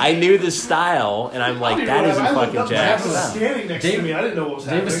knew the style, and I'm like, that isn't fucking Jack. Jack was standing next to me. I didn't know what was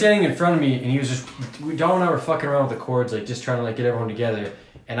happening. Dave was standing in front of me, and he was just. Don and I were fucking around with the chords, like just trying to like get everyone together.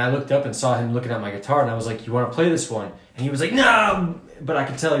 And I looked up and saw him looking at my guitar, and I was like, "You want to play this one?" And he was like, "No," but I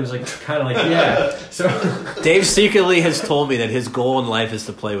could tell he was like, kind of like, "Yeah." So Dave secretly has told me that his goal in life is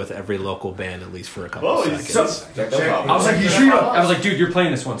to play with every local band at least for a couple of seconds. I was like, "You sure?" I was like, "Dude, you're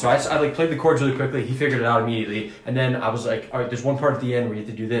playing this one." So I like played the chords really quickly. He figured it out immediately, and then I was like, "All right, there's one part at the end where you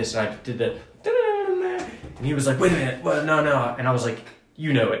have to do this," and I did the, and he was like, "Wait a minute, well, no," and I was like,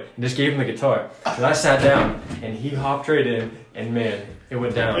 "You know it," and just gave him the guitar. So I sat down, and he hopped right in, and man, it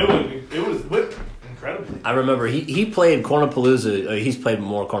went down. It was incredibly. I remember he played Cornapalooza. He's played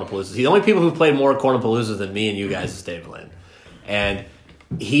more Cornapaloozas. The only people who played more Cornapaloozas than me and you guys is Dave Lynn. And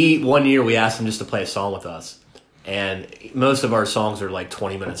one year we asked him just to play a song with us. And most of our songs are like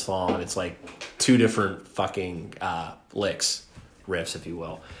 20 minutes long, and it's like two different fucking licks, riffs, if you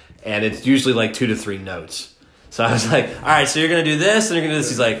will. And it's usually like 2 to 3 notes. So I was like, all right, so you're going to do this, and you're going to do this.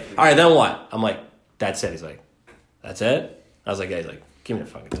 He's like, all right, then what? I'm like, that's it. He's like, that's it? I was like, yeah. He's like, give me the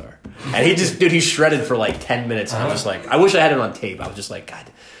fucking guitar. And he shredded for like 10 minutes. And I was just like, I wish I had it on tape. I was just like, God.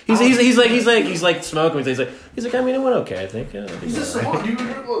 He's like smoking. He's like, I mean, it went okay, I think. Yeah, He's just so hard. Do you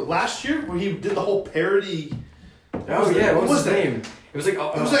remember last year where he did the whole parody? Oh yeah, what was the name? It was like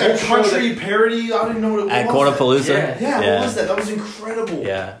It was like a country parody. I didn't know what it was. At Cornapalooza? Yeah, what was that? That was incredible.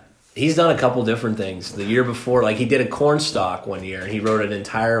 Yeah. He's done a couple different things. The year before, like he did a Cornstalk one year, and he wrote an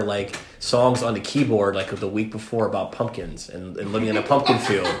entire like songs on the keyboard like the week before about pumpkins and living in a pumpkin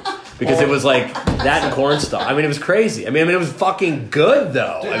field because it was like that and Cornstalk. I mean, it was crazy. I mean, it was fucking good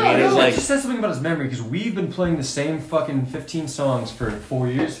though. Dude, I mean, it was like he said something about his memory because we've been playing the same fucking 15 songs for 4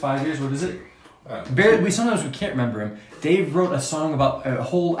 years, 5 years. What is it? Barely. Sometimes we can't remember him. Dave wrote a song about a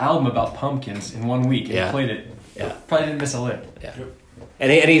whole album about pumpkins in 1 week and he played it. Yeah. Probably didn't miss a lick. Yeah.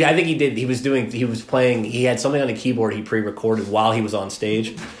 And I think he did. He was playing. He had something on the keyboard he pre-recorded while he was on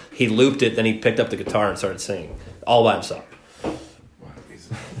stage. He looped it, then he picked up the guitar and started singing all by himself.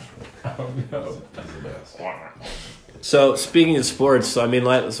 Oh no. So speaking of sports, I mean,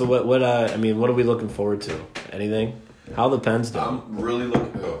 what are we looking forward to? Anything? How the Pens doing? I'm really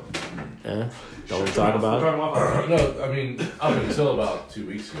looking. Yeah. Don't we talk about it? No, I mean, up until about 2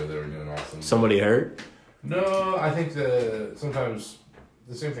 weeks ago, they were doing awesome. Somebody hurt? No, I think sometimes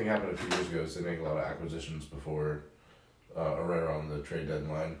the same thing happened a few years ago. So they make a lot of acquisitions before or right around the trade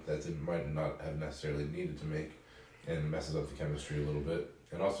deadline that they might not have necessarily needed to make, and messes up the chemistry a little bit.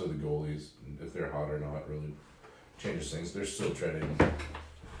 And also the goalies, if they're hot or not, really changes things. They're still treading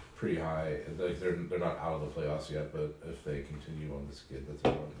pretty high. Like they're not out of the playoffs yet, but if they continue on this skid that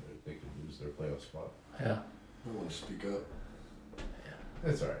they're on, they could lose their playoff spot. Yeah. I want to speak up.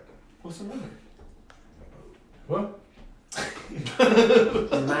 It's all right. What's the matter? What?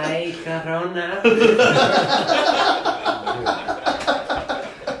 My Corona.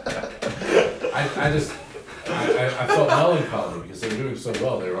 I felt melancholy because they were doing so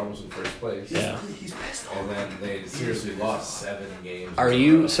well. They were almost in first place. Yeah. He's pissed off. And then they seriously lost 7 games. Are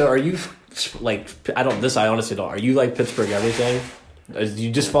you like I honestly don't. Are you like Pittsburgh everything? Do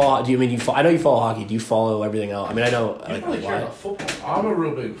you just follow? Do you mean you? I know you follow hockey. Do you follow everything else? I mean, I know. You Like, don't really care why? about football. I'm a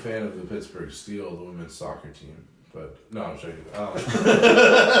real big fan of the Pittsburgh Steel, the women's soccer team. But no, I'm joking. No,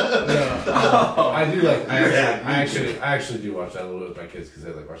 I do like. I actually do watch that a little bit with my kids because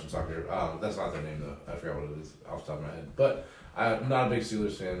they like watching soccer. That's not their name though. I forgot what it is off the top of my head. But I'm not a big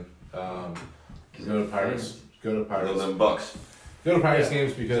Steelers fan. Go to Pirates. Little them Bucks. Go to Pirates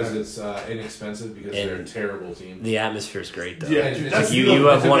games because it's inexpensive because they're a terrible team. The atmosphere's great though. Yeah, It's- that's You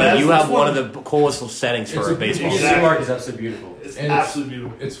have one of of the coolest settings It's for a a baseball. beautiful- game. City Park is absolutely beautiful. It's And absolutely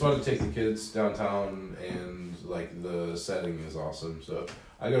beautiful. It's fun to take the kids downtown and like the setting is awesome. So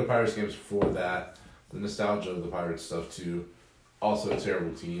I go to Pirates games for that. The nostalgia of the Pirates stuff too. Also a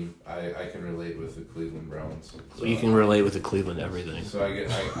terrible team. I can relate with the Cleveland Browns. So, You can relate with the Cleveland everything. So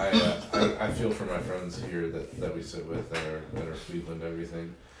I feel for my friends here that we sit with that are Cleveland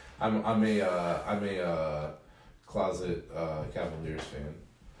everything. I'm a closet Cavaliers fan.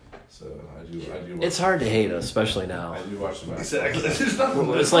 So I do. Watch It's hard to hate us, especially now. I do watch the Exactly. basketball. There's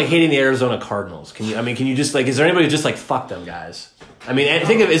nothing. It's like hating the Arizona Cardinals. Can you just like? Is there anybody who's just like fuck them guys? I mean,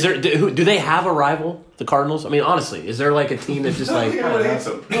 think of is there do they have a rival? The Cardinals. I mean, honestly, is there like a team that's just like? Everybody hates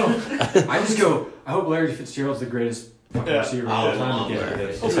them. I just go. I hope Larry Fitzgerald's the greatest fucking Yeah. receiver of all time. Oh, Again,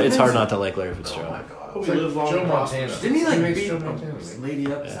 Larry. today. It's hard not to like Larry Fitzgerald. Hope he lives long Joe and prospers. Montana. Didn't he like makes beat Joe a Montana. lady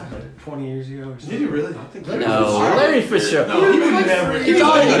up Yeah. 20 years ago? Or something? Did he really? No, Larry Fitzgerald. No, he would never.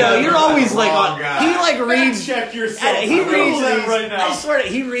 You're always like Wrong guy. he like reads. Check yourself. He Google reads that these, right now. I swear to,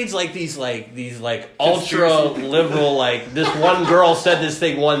 he reads like these ultra liberal like this one girl said this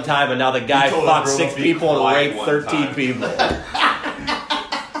thing one time and now the guy told fucked a girl 6 to be people and quiet raped one 13 time. people.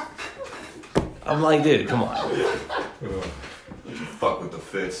 I'm like, dude, come on. Fuck with the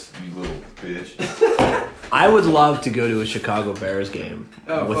Fitz, you little bitch. I would love to go to a Chicago Bears game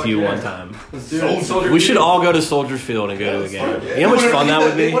Oh, with fuck you yeah. one time. Let's do it. Soldier We should all go to Soldier Field and go to a game. Yeah. You know how much fun that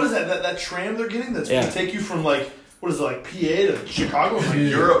would be? What is that? That tram they're getting that's Yeah. going to take you from like what is it like PA to Chicago?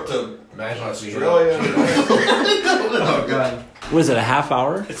 Europe to Imagine Australia. Oh god. What is it? A half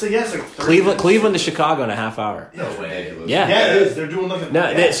hour? It's like 30 Cleveland to Chicago in a half hour. No way. Yeah. Yeah, it is. They're doing like a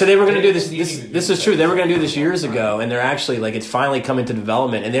No, so they were going to do this. This is true. They were going to do this years ago, and they're actually like it's finally coming to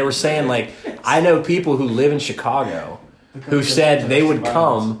development. And they were saying like, I know people who live in Chicago who said they would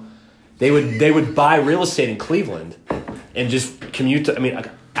come, they would buy real estate in Cleveland, and just commute.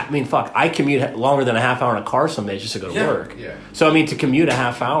 I mean, fuck. I commute longer than a half hour in a car some days just to go to work. Yeah. So I mean, to commute a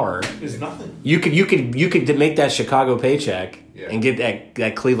half hour, is nothing. you could make that Chicago paycheck Yeah. and get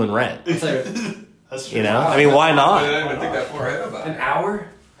that Cleveland rent. I'll tell you, That's true. You know, I mean, why I not? didn't even think that far ahead about an it. hour?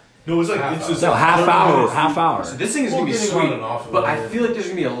 No, it's like Half it's just No, half hour. So this thing is Well, gonna be getting on sweet, and off of but it. I feel like there's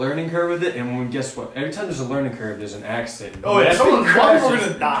gonna be a learning curve with it. And when guess what? Every time there's a learning curve, there's an accident. Oh yeah, That someone thing probably crashes.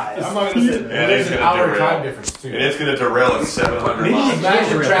 gonna die. I'm not gonna say that. Yeah, There's it's an gonna hour derail. time difference too. And it's going to derail at 700 Maybe miles. it's Imagine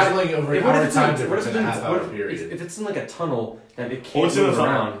derail. traveling over an What if hour it's time in- difference what in a if it's half in- hour what if- period. If it's in like a tunnel that it Oh, can't it's in a move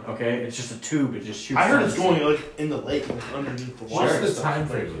tunnel. around, okay? It's just a tube. It just shoots. I heard down. it's going like in the lake, like, underneath the water. What's and the stuff. time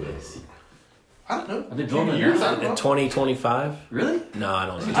frame of this? I don't know. Are they A few building it years? now? I don't know. In 2025? Really? No, I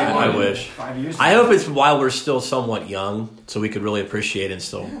don't know. I I wish. 5 years. I hope it's while we're still somewhat young, so we could really appreciate it and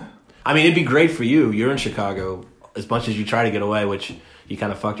still. I mean, it'd be great for you. You're in Chicago as much as you try to get away, which you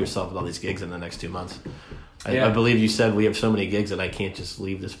kind of fucked yourself with all these gigs in the next 2 months. Yeah. I believe you said we have so many gigs that I can't just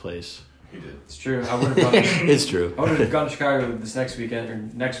leave this place. He did. It's true. I would have gone. It's true. I would have gone to Chicago this next weekend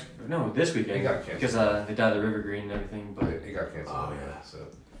or this It weekend got canceled. because they died at River Green and everything. But It got canceled. Oh, anyway, yeah. So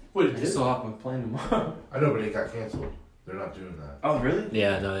Wait, I it can did? still hop on a plane tomorrow. I know, but it got canceled. They're not doing that. Oh really?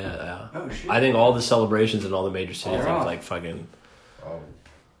 Yeah, no, yeah. Oh shit. I think all the celebrations in all the major cities They're have off. like fucking. Oh,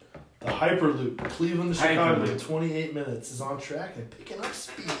 The Hyperloop, Cleveland to Chicago, Hyperloop. in 28 minutes, is on track and picking up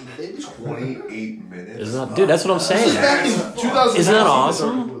speed, baby. 28 minutes. Isn't that, dude? That's what I'm This is saying. back in 2000. Isn't that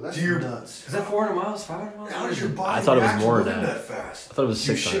awesome? That's Do you- nuts. Is that 400 miles? 500 miles? How does your body I thought it was react more to than moving that. fast? I thought it was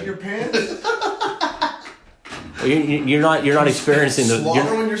You shit your 600. pants? You're not experiencing the.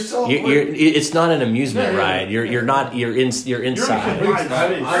 Swallowing yourself? It's not an amusement Yeah, yeah, ride. You're inside. You're in I'm- space.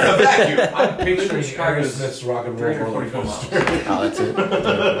 I'm a vacuum. I'm picturing Chicago's Aerosmith's rock and roll roller 344 miles. coaster. Oh, that's it.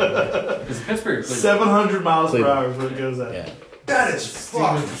 Because Pittsburgh. 700 miles per Cleveland. hour is what it goes at. Yeah. That is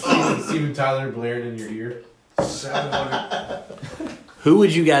fucked. Steven Tyler blaring in your ear. 700. Who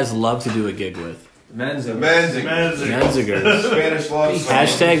would you guys love to do a gig with? Menzingers. Menzingers. Spanish love song.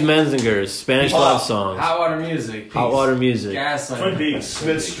 Hashtag Menzingers. Spanish love songs. Hot water music. Hot water music. Gaslight. Twin Peaks.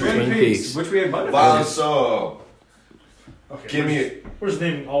 Smith Street. Twin Peaks. Which we have Butterfield. Violent Soul. Okay, Give me. we're just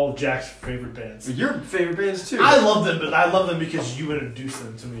naming all of Jack's favorite bands. Your favorite bands too. I love them, but I love them because you introduced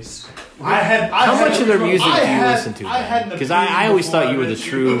them to me. How much of their music do you listen to? Because I always thought you were the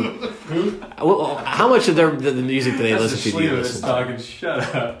true. How much of the music that they listen to do you listen to? Talking.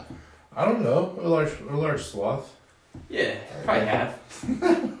 Shut up. I don't know. A large swath. Yeah, probably half.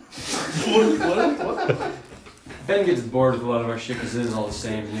 What? Ben gets bored with a lot of our shit because it is all the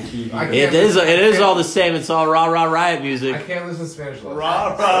same. It is all the same. It's all rah rah riot music. I can't listen to Spanish love.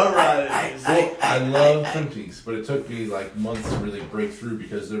 Rah, rah, rah. I love Twin Peaks, but it took me like months to really break through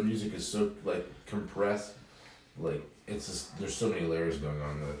because their music is so like compressed. Like it's just there's so many layers going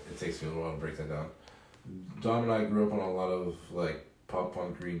on that it takes me a little while to break that down. Dom and I grew up on a lot of like pop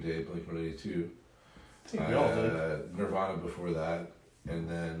punk, Green Day, Blink-182. I think we all did. Nirvana before that, and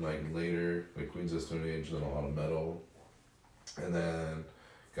then like later like Queens of the Stone Age, then a lot of metal, and then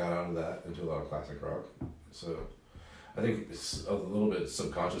got out of that into a lot of classic rock. So I think it's a little bit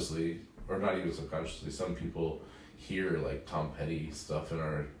subconsciously, or not even subconsciously, some people hear like Tom Petty stuff in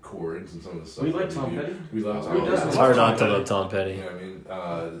our chords and some of the stuff. We like that Tom do. Petty? We love Tom Who Petty. doesn't? It's hard not to love Tom Petty. You know what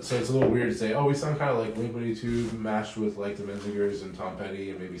I mean? So it's a little weird to say, oh, we sound kind of like Blink-182 mashed with like the Menzingers and Tom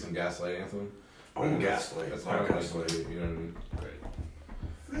Petty and maybe some Gaslight Anthem. Oh, Gaslight. That's Oh, kind of like, Gaslight. you know what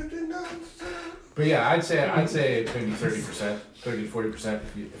I mean? But yeah, I'd say maybe 30%, 30 to 40%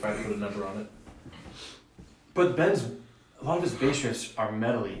 if I had to put a number on it. But Ben's, a lot of his bass riffs are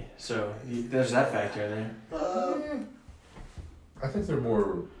metally, so there's that factor in there. I think they're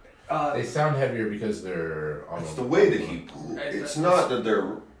more. They sound heavier because they're. It's the way that he. It's not that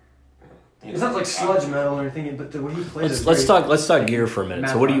they're. It's not like sludge metal or anything, but the way he plays. Let's talk gear for a minute.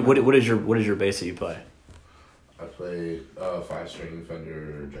 So what is your bass that you play? I play 5-string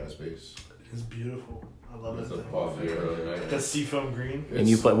Fender jazz bass. It's beautiful. I love it. It's a Paul Fiero. That seafoam green. And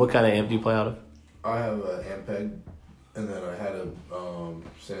you play what kind of amp do you play out of? I have an Ampeg, and then I had a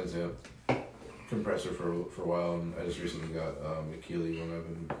Sans amp compressor for a while, and I just recently got a Keeley one I've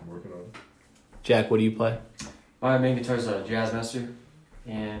been working on. Jack, what do you play? My main guitar is a Jazzmaster,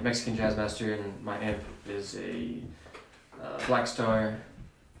 and Mexican Jazzmaster, and my amp is a Black Star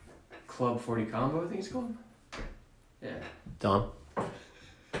Club 40 Combo, I think it's called. Yeah. Don?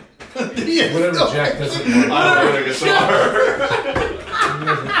 Whatever Jack doesn't want. I don't own a guitar.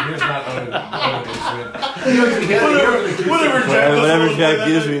 He does not own an instrument. Whatever Jack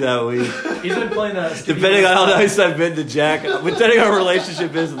gives me that week. He's been playing that. Depending on how nice I've been to Jack, depending on our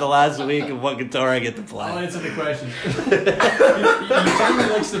relationship is in the last week and what guitar I get to I'll play. answer the question. he generally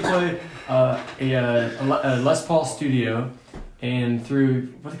likes to play a Les Paul Studio, and through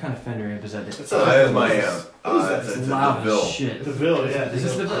what kind of Fender amp is that? That is my amp. It's loud as shit. DeVille, yeah. This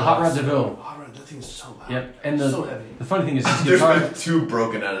is the Hot Rod DeVille. Hot Rod, that thing's so loud. Yep, and So heavy. the funny thing is his There's guitar. been two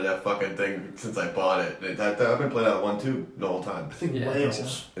broken out of that fucking thing since I bought it. I've been playing out of one too the whole time. I think Yeah, I think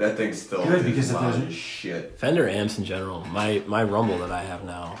Wales. That thing's still Good, because if loud there's- as shit. Fender amps in general. My Rumble that I have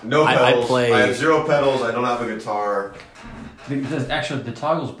now. No pedals. I play. I have 0 pedals. I don't have a guitar, Actually, the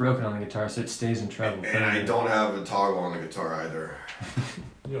toggle's broken on the guitar, so it stays in treble. and I don't have a toggle on the guitar either.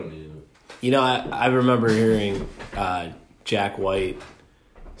 You don't need it. You know, I remember hearing Jack White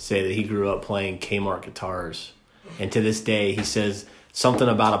say that he grew up playing Kmart guitars, and to this day he says something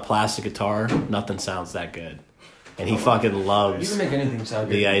about a plastic guitar, nothing sounds that good, and he fucking You loves can make anything sound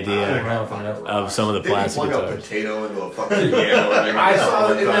good. the idea of some of the Did he plastic plug a guitars. potato into a fucking piano? I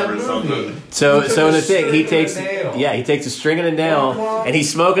saw it in that movie. Something. So the thing he string takes, and a nail. yeah, he takes a string and a nail, and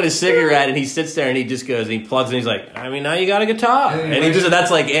he's smoking a cigarette, and he sits there and he just goes and he plugs and he's like, I mean, now you got a guitar, and he just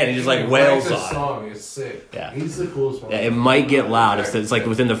that's like it. He just like wails This on it. song is sick. Yeah. He's the coolest one. Yeah, it might get loud. It's like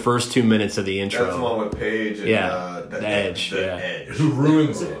within the first 2 minutes of the That's the intro. one with Paige and Yeah, the Edge, The yeah. Edge. Who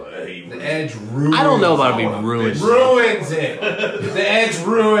ruins it? He The Edge ruins I don't know about it. it being ruined. Ruins it. The Edge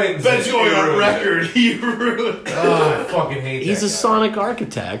ruins Ben's it. going He on ruins record. He ruined. it. Oh, I fucking hate He's that a guy. sonic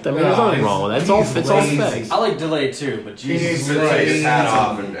architect. I mean, there's nothing he's- wrong with that. It's all he's specs. lazy. I like delay too, but He needs Jesus. to take his hat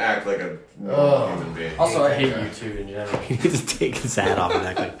off and act like a normal human being. Also, I hate you too in general. He needs to take his hat off and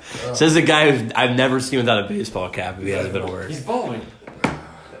act like. Says the guy who I've never seen without a baseball cap if he hasn't been at work. He's balding.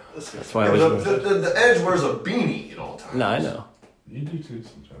 That's why I The, always. the Edge wears a beanie at all times. No, I know. You do too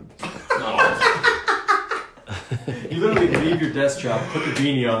sometimes. Not all the time. You literally leave your desk job, put the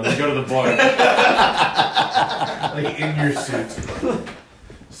beanie on, then go to the bar. Like in your suit.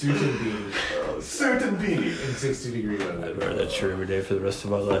 Suit and beanie. Suit and beanie. In 60-degree I'd weather. wear that shirt every day for the rest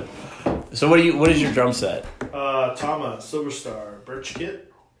of my life. So what is your drum set? Tama, Silver Star, Birch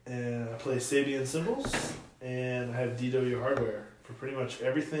Kit, and I play Sabian cymbals, and I have DW hardware for pretty much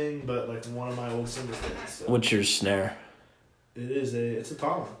everything but like one of my old cymbal stands. So What's your snare? it's a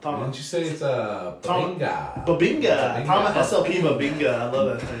Tama. Didn't you say it's a Babinga? Babinga. Tama SLP Babinga. I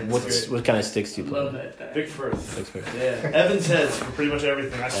love that thing. What kind of sticks do you play? Love that thing. Vic Firth. Vic Firth. Yeah, Evans heads for pretty much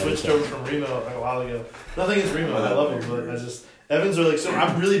everything. I switched over from Remo like a while ago. Nothing against Remo, I love him, but Evans are like, so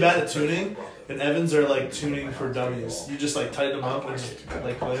I'm really bad at tuning, and Evans are like tuning for dummies. You just like tighten them up and just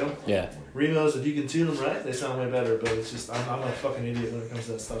like play them. Yeah. Remo's, if you can tune them right, they sound way better, but it's just, I'm a fucking idiot when it comes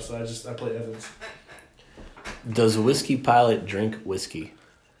to that stuff, so I play Evans. Does Whiskey Pilot drink whiskey?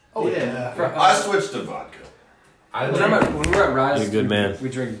 Oh yeah. I switched to vodka. When we were at Rise, You're a good man. We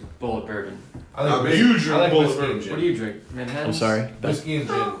drink bullet bourbon. I like You drink I like Bullet whiskey and Bourbon. gin. What do you drink? Manhattan? I'm sorry. Whiskey and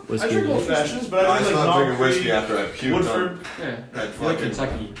gin. Whiskey. I drink and- old fashions, but I I drink like stopped drinking Knob whiskey Creek, after I puked Woodford, Yeah. That You like fucking.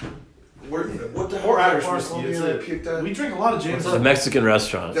 Kentucky. What the or Irish bar whiskey. called It's me that I like, puked at? we drink a lot of The Jameson. Mexican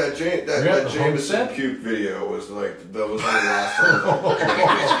restaurant. That You're at Jameson the Homestead? puke video was like that was the last time.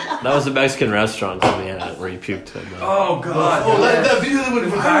 That was the Mexican restaurant in Indiana where you puked. Oh God. Oh, that video that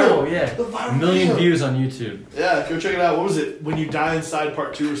went viral. Yeah. The viral A million video. views on YouTube. Yeah, go check it out. What was it? When You Die Inside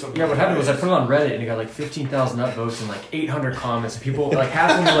Part 2 or something? Yeah, what happened was I put it on Reddit and it got like 15,000 upvotes and like 800 comments. And people, like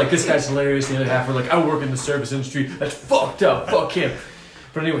half of them were like, "This guy's hilarious," and the other half were like, "I work in the service industry. That's fucked up. Fuck him."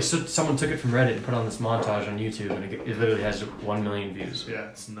 But anyway, so someone took it from Reddit and put on this montage on YouTube, and it literally has 1 million views. Yeah,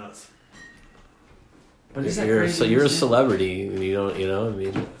 it's nuts. But is that You're crazy? you're a celebrity. And you don't. You know. I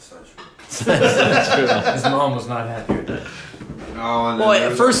mean. That's not true. His mom was not happy with that. Oh, and then Well,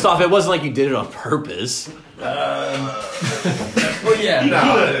 there's- first off, it wasn't like you did it on purpose. Well, yeah, no,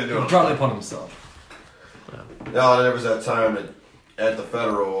 I didn't do he it. probably put himself. No, there was that time at the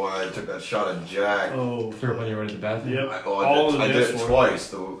Federal I took that shot at Jack. Oh. Threw up when you were in the bathroom. Yep. I did it twice.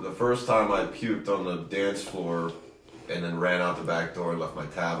 The first time I puked on the dance floor and then ran out the back door and left my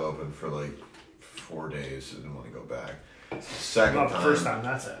tab open for like 4 days. I didn't want to go back. The second Not the time, first time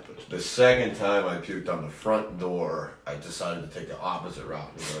that's happened. The second time I puked on the front door, I decided to take the opposite route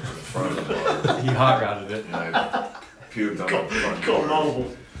and go to the front of the bar. He hot rodded it. And I puked on the front Go door.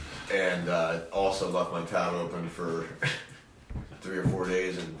 normal. And also left my tab open for 3 or 4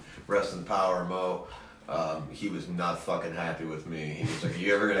 days and rest in power, Mo. He was not fucking happy with me. He was like, "Are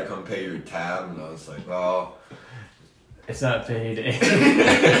you ever gonna come pay your tab?" And I was like, "Well, It's not payday.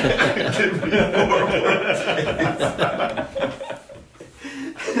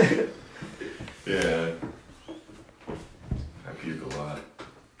 yeah." I puke a lot.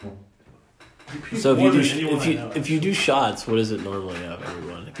 So More than anyone I if know. you do shots, what is it normally of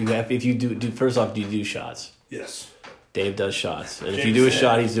everyone? If you do first off, do you do shots? Yes. Dave does shots, and if you do a Jameson.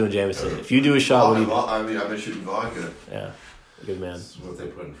 shot, he's doing Jameson. If you do a shot, what do you? I mean, I've been shooting vodka. Yeah, good man. That's what they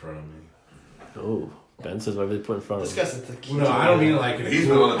put in front of me. Oh, Ben says whatever they put in front This of him. guy's a tequila. No, I don't mean like in a He's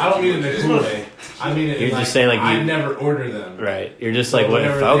cool. going to I don't mean in a tequila. cool way. I mean it. You're in just saying, like, I you- never order them. Right, you're just like, So what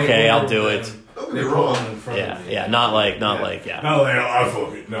if? whenever they Okay, I'll order do them, it. Don't They get me put wrong. them in front Yeah, of me. yeah, not like No, I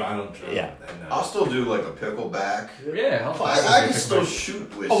fucking no. I don't. Yeah. I'll still do like a pickleback. Yeah, I'll I can still shoot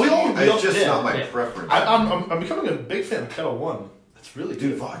whiskey. Oh, we all- it's just yeah, not my yeah. preference. I'm becoming a big fan of Kettle One. It's really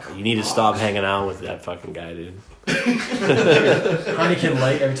Dude, good. vodka. You need to stop hanging out with that fucking guy, dude. Heineken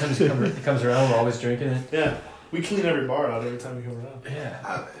Light, every time he comes around, we're always drinking it. Yeah. We clean every bar out every time we come around.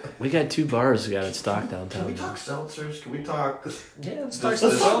 Yeah. We got 2 bars we got in stock Can we downtown. talk seltzers? Can we talk Yeah, let's this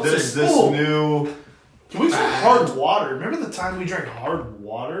talk this Oh. new? Can we drink hard water? Remember the time we drank hard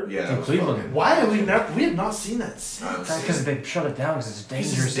water? Yeah, In it was Cleveland. fucking- Why have we never? We have not seen that since. Because they shut it down because it's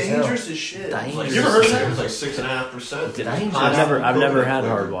dangerous It's as hell. dangerous as shit. Dangerous. You ever heard of It that? was like 6.5%. I've never had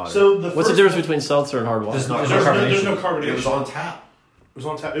hard water. So the What's the first- difference between seltzer and hard water? There's no There's carbonation. no carbonation. It was on tap. It was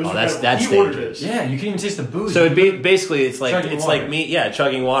on tap. It was Oh, that's incredible. He ordered dangerous. it. Yeah, you can even taste the booze. So basically it's like Chugging it's water. like me, yeah,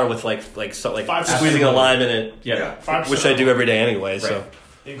 chugging water with like 5% squeezing a lime in it, Yeah. 5% which I do every day anyway. So Right.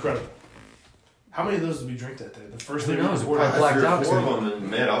 Incredible. How many of those did we drink that day? The first Who day we knows? recorded, Probably I blacked had 3 out or 4 of 'cause them,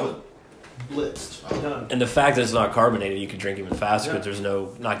 and man, I was blitzed. Done. and the fact that it's not carbonated, you can drink even faster because Yeah. there's no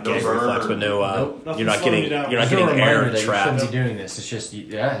not No gag burn. reflex, but no Nope. you're not Nothing slowing getting you down. you're not There's no getting reminder air that you trapped. shouldn't be doing this. It's just,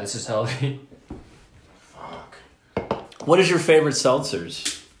 yeah, this is healthy. fuck. What is your favorite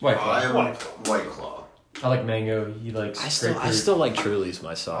seltzers? White I Claw. am White White Claw. I like mango. He likes I still like Truly's I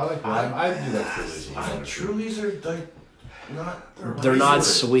myself. like. I do like Truly's. Truly's are like not. They're not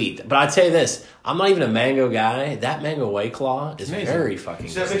sweet, but I tell you this: I'm not even a mango guy. That mango White Claw is Amazing. very fucking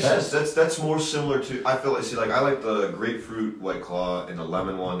See, that good. makes sense. That's more similar to. I feel like I like the grapefruit White Claw and the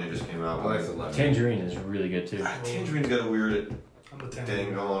lemon one they just came out I like with. the lemon. Tangerine is really good too. Tangerine's got a weird I'm a 10.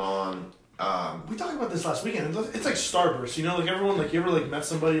 thing going on. We talked about this last weekend. It's like Starburst, you know, like everyone, like you ever like met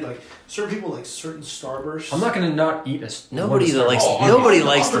somebody, like certain people like certain Starbursts. I'm not gonna not eat a. Nobody likes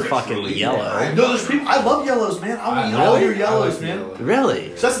the fucking really yellow. good. No, there's people. I love yellows, man. I want to eat all your yellows, like man. yellow.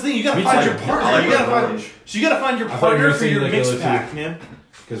 Really? So that's the thing. You gotta Me find too. your partner. I like You gotta red find. orange. So you gotta find your I thought you partner were for saying your like mix yellow, too. pack, man.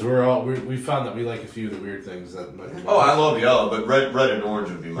 Because we found that we like a few of the weird things that might be. Oh, I love yellow, but red and orange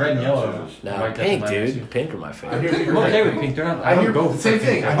would be my Red and go-to. yellow. No, I like that pink, for mine, dude. too. Pink are my I favorite. hear I'm okay with pink. They're not. I don't go for same pink.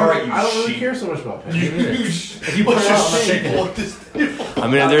 thing. I Alright, you don't really sheep. care so much about pink. If you put it out, I'm not taking it. I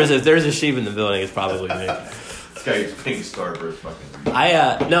mean, if there's a sheep in the building, it's probably me. This guy's pink Starburst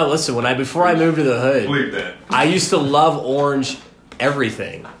fucking. No, listen. Before I moved to the hood, Believe that. I used to love orange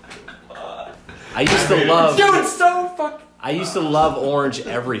everything. I used to love. Dude, it's so fucking. I used to love orange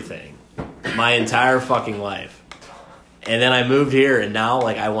everything, my entire fucking life. And then I moved here, and now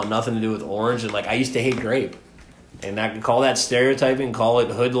like I want nothing to do with orange. And like I used to hate grape, and I can call that stereotyping, call it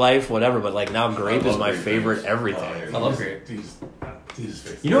hood life, whatever. But like now grape is my favorite everything. I love grape. These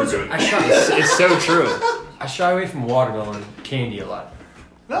fix. You know what's? It's so true. I shy away from watermelon candy a lot.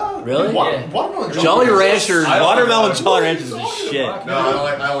 No, Really? Yeah. Watermelon Jolly Ranchers, I don't watermelon like Jolly watermelon. Ranchers is shit. No, I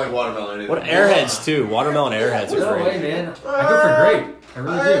don't like watermelon either. What Airheads too? Watermelon Airheads No are way, great. man. I go for grape. I I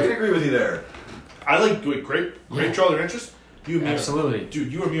really do. agree with you there. I like grape Jolly Ranchers. You and me, Absolutely.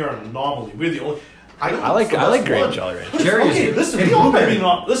 dude. You and me are an anomaly. We're the only. I like grape Jolly Ranchers. Jerry is Okay, good. listen, And we all might blueberry. be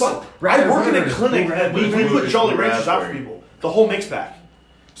not. Listen, I Raspberry work in a blueberry. clinic that we put Jolly Ranchers out for Raspberry. people. The whole mix pack.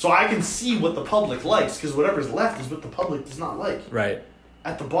 So I can see what the public likes, because whatever's left is what the public does not like. Right.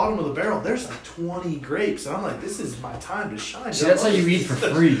 At the bottom of the barrel, there's like 20 grapes, and I'm like, this is my time to shine. See, that's how you eat for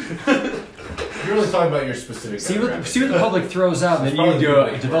free. You're really talking about your specific. See what the public throws out, and then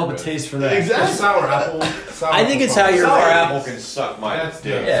you develop a taste for that. Exactly. Sour apple. I think it's how you're- Sour apple can suck my That's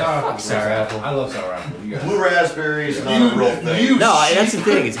dick. Yeah, fuck sour apple. I love sour apple. You guys. Blue raspberry is not a real thing. No, that's the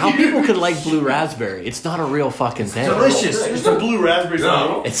thing. It's how people could like blue raspberry. It's not a real fucking thing. Delicious. There's no blue raspberries.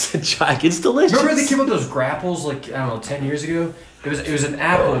 No. It's a joke. It's delicious. Remember they came up with those grapples like I don't know 10 years ago? It was an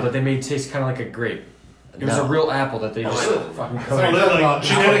apple that they made taste kind of like a grape. It was No. a real apple that they just really? fucking Oh, coated. they're like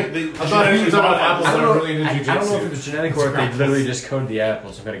genetic. I thought you were talking about apples I that don't, are know, really into I don't know if jujitsu. it was genetic or if they literally just coated the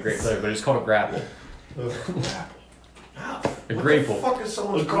apple some kind of great flavor, but it's called a grapple. A What the grapple. fuck is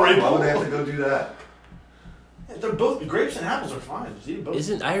someone's A problem? grape. Why would they have to go do that? They're both grapes and apples are fine. Just eat both.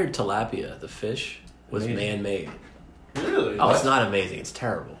 Isn't I heard tilapia, the fish, was Amazing. man-made. Really? Oh, it's not amazing. It's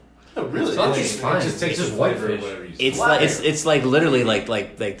terrible. No, really? It's not just fine. It just takes It's just the white flavor of fish. whatever you It's say. like it's like literally like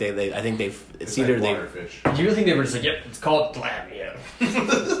they I think they've it's either like they water fish. Do you really think they were just like, yep, it's called tilapia?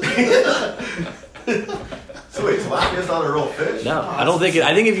 So wait, tilapia's not a real fish? no I don't think it,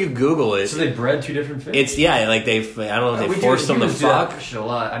 I think if you Google it So they bred two different fish? it's like they've I don't know if We they do- forced them to humans do that fuck. shit a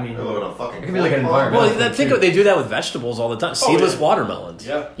lot. I mean, They're looking at a fucking it can be like an pond. environment. Well, think of, they do that with vegetables all the time. Seedless yeah. watermelons.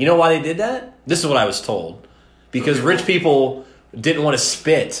 Yeah. You know why they did that? This is what I was told. Because rich people didn't want to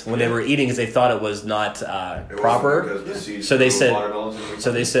spit when they were eating because they thought it was not It wasn't proper. because the seeds So they grew said- watermelons and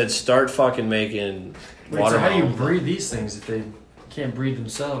So they said, start fucking making Wait, so how do you watermelon. breed these things if they can't breed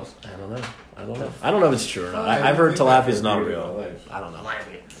themselves? I don't know. I don't know if it's true or not. I've heard tilapia's not real. I don't know.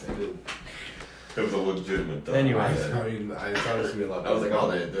 It was a legitimate though. Anyway. I mean, I thought it was gonna be a lot. I was like, better.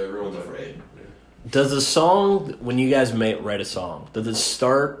 oh, everyone's afraid. Does the song, when you guys write a song, does it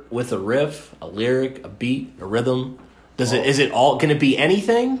start with a riff, a lyric, a beat, a rhythm? Is it all? Can it be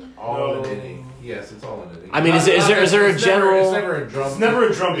anything? All in inning. Yes, it's all in inning. I mean, is there a It's general? never a drum. It's never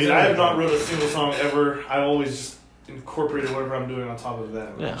a drum beat. It's I have never not a wrote a single song ever. I've always just incorporated whatever I'm doing on top of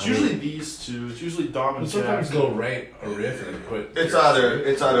that. Yeah, It's I usually these two. It's usually Dom and But sometimes Jack. they'll write a riff and put. It's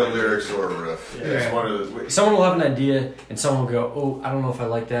either lyrics or a riff. Yeah. It's one of those. Someone will have an idea, and someone will go, "Oh, I don't know if I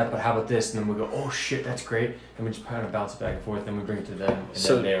like that, but how about this?" And then we'll go, "Oh shit, that's great!" And we just kind of bounce it back and forth. Then we bring it to them, and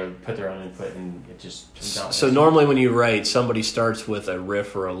So- then they put their own input, and it just comes out. So normally when you write, somebody starts with a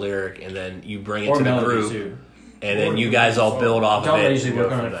riff or a lyric, and then you bring it or to the melody group, too. and then you guys all build off John of and I it. usually and go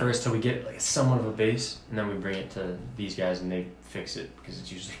work on from it there. first till we get like somewhat of a bass, and then we bring it to these guys, and they fix it because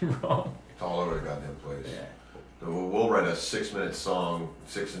it's usually wrong. It's all over the goddamn place. Yeah. We'll write a 6-minute song,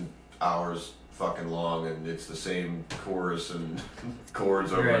 6 hours fucking long, and it's the same chorus and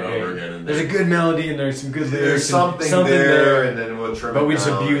chords over and over again. And There's a good melody and there's some good lyrics. there's and something there, and then we'll trim but it we just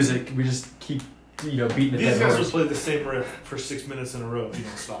down. abuse it. We just keep, beating the These dead guys will horse. play the same riff for 6 minutes in a row if you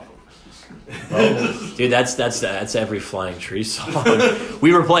don't stop them. Dude, that's every Flying Tree song.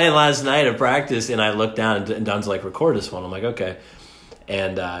 We were playing last night at practice, and I looked down, and Don's like, "Record this one." I'm like, "Okay."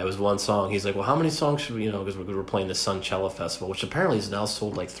 And it was one song. He's like, "Well, how many songs should we?" Because we're playing the Sunchella Festival, which apparently has now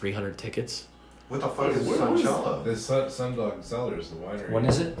sold like 300 tickets. What the fuck is What is Sunchella? The Sundog Cellars, the winery. When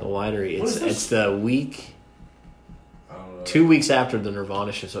is it? The winery. What It's is this? it's the week. I don't know. 2 weeks after the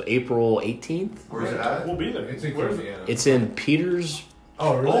Nirvana show, so April 18th. Where's it at? We'll be there. It's in Where's Indiana. It's in Peters.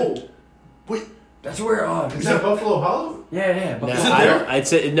 Oh, really? Oh, wait. That's where. Is that Buffalo Hollow? Yeah. No, But Is it I there? don't. I'd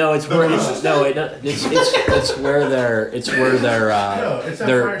say no. It's where. No, it's where they're. It's where they're. No, it's at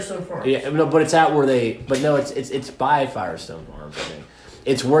they're- Firestone Farms. Yeah, no, but it's at where they. But no, it's by Firestone Farms. I think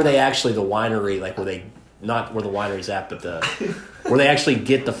it's where they actually the winery, like where they not where the winery's at, but the where they actually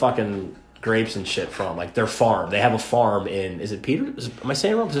get the fucking grapes and shit from, like their farm. They have a farm in. Is it Peters? Am I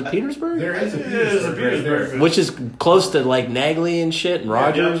saying it wrong? Is it Petersburg? There is a Yeah, there's a Petersburg right Petersburg. there. Which is close to like Nagley and shit and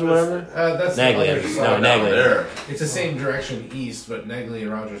Rogers yeah, or whatever. That's the Nagley. other No, side. Nagley. There. It's the same direction east, but Negley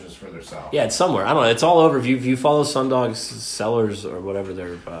and Rogers is further south. Yeah, it's somewhere. I don't know. It's all over. If you follow Sundog's Cellars or whatever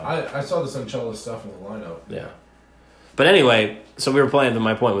they're. I saw the Sunchella stuff in the lineup. Yeah. But anyway, so we were playing.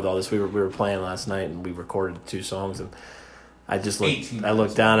 My point with all this, we were playing last night, and we recorded 2 songs, and I just looked. 18 I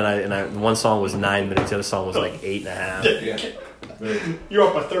looked down, and I one song was 9 minutes, the other song was like 8.5. Yeah. But You're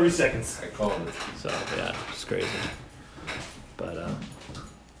up by 30 seconds. I called it. So yeah, it's crazy. But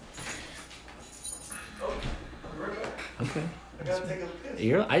okay. I gotta take a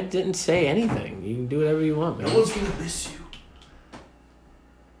piss. I didn't say anything. You can do whatever you want, man. No one's gonna miss you.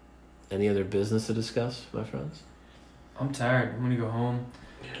 Any other business to discuss, my friends? I'm tired. I'm gonna go home.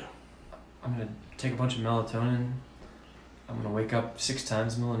 I'm gonna take a bunch of melatonin. I'm gonna wake up 6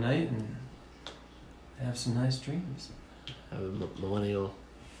 times in the middle of the night and have some nice dreams. Have a millennial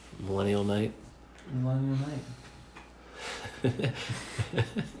night. Millennial night.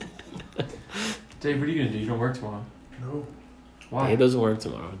 Dave, what are you gonna do? You don't work tomorrow. No. Why? He doesn't work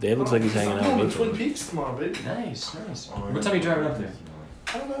tomorrow. Dave looks like he's hanging out I'm with going me. to Twin Peaks tomorrow, baby. Nice. What time are you driving up there?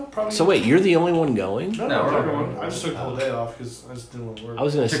 I don't know. Probably. So wait, you're the only one going? No, No, we're not everyone. going. I just took the whole day off because I just didn't want to work. I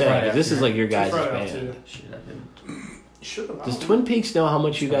was gonna Took say Friday 'cause this off, is like your Took guys' Friday off, band. too. Shit, I didn't. You should have. Does Twin Peaks know how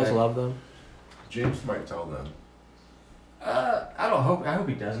much you guys Sorry. love them? James might tell them. I don't hope. I hope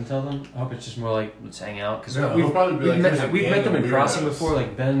he doesn't tell them. I hope it's just more like let's hang out because No, he'll probably be like, "There's a we've gang met them of in Crossing weirdos." before.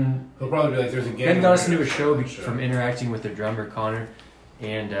 Like Ben He'll probably be like, "There's a gang." Ben of got us into a weirdos show at the from interacting with their drummer Connor,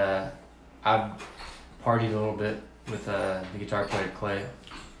 and I've partied a little bit with the guitar player Clay.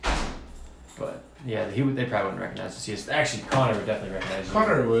 But yeah, they probably wouldn't recognize us. Yes, actually, Connor would definitely recognize you.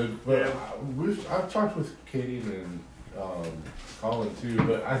 Connor would, but Yeah. I've talked with Katie and Colin too.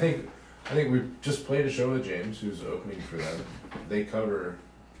 But I think we just played a show with James, who's opening for them. They cover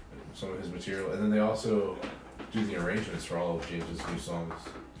some of his material, and then they also do the arrangements for all of James's new songs.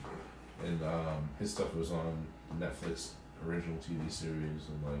 And his stuff was on Netflix original TV series,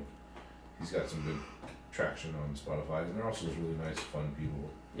 and like he's got some good traction on Spotify. And they're also just really nice, fun people.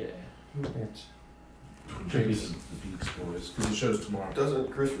 Yeah. It's- James and the Beats Boys, because the show's tomorrow.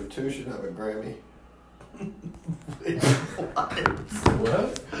 Doesn't Christopher Tushin have a Grammy?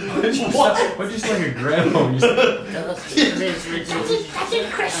 What? What'd you say like a grandma? You said-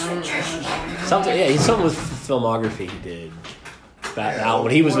 Something. Yeah, he's something with filmography he did. Back Yeah, out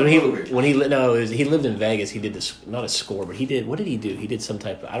when he was what movie? when he no it was, he lived in Vegas. He did this not a score, but he did. What did he do? He did some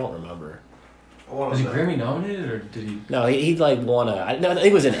type of I don't remember. I want Was to he know. Grammy nominated or did he? No, he like won a. No, I think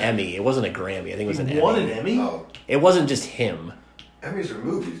it was an Emmy. It wasn't a Grammy. I think it was an He Emmy. won an Emmy? Oh, It wasn't just him. Emmys are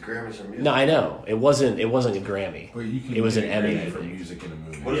movies, Grammys are music. No, I know it wasn't. It wasn't a Grammy. But you can It was get an a Emmy, Grammy I for think. music in a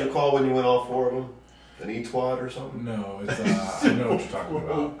movie. What is it called when you win all 4 of them? An E-twad or something? No, it's I know what you're talking about.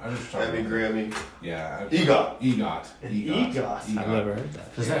 I know what you're talking Emmy, about. Grammy. Yeah. EGOT. EGOT. EGOT. I've never heard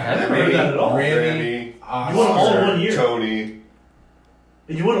that. Does that Yeah, happen? I never heard that at all. Grammy. Grammy. You won them all in Oscar. 1 year. Tony.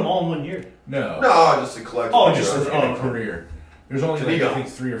 You won them all in 1 year. No. No, just a collective. Oh, just In a- a career. There's only like, I EGOT. think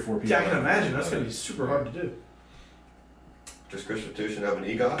 3 or 4 people. Yeah, I can that imagine. have That's done going to it. be super hard to do. Does Christopher Tushin have an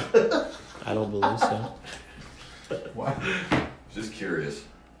EGOT? I don't believe so. What? Just curious.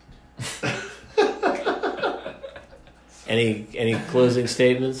 Any closing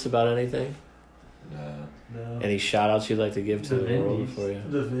statements about anything? No. No. Any shout outs you'd like to give to The the world Vindies. before you?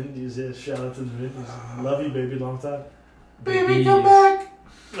 The Vindies, yeah. Shout out to the Vindies. Love you, baby. Long time. Baby, come back.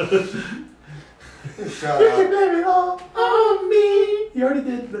 Shout out. Baby, all on me. You already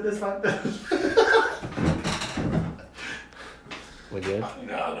did, but that's fine. We good?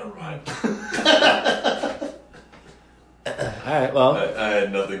 No, never mind. All right. Well, I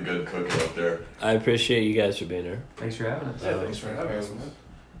had nothing good cooking up there. I appreciate you guys for being here. Thanks for having us. Yeah, thanks for having us, man.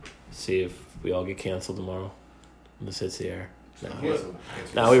 See if we all get canceled tomorrow. This hits the air. Cancel.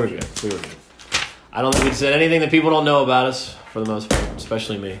 No, we were good. We were good. I don't think we said anything that people don't know about us for the most part,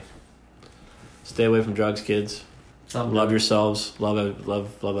 especially me. Stay away from drugs, kids. Something Love yourselves. Love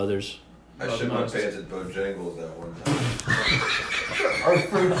others. I shit my pants at Bojangles that one time. Our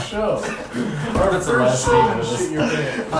first show. Our That's the first last show. statement of this. Shit your pants.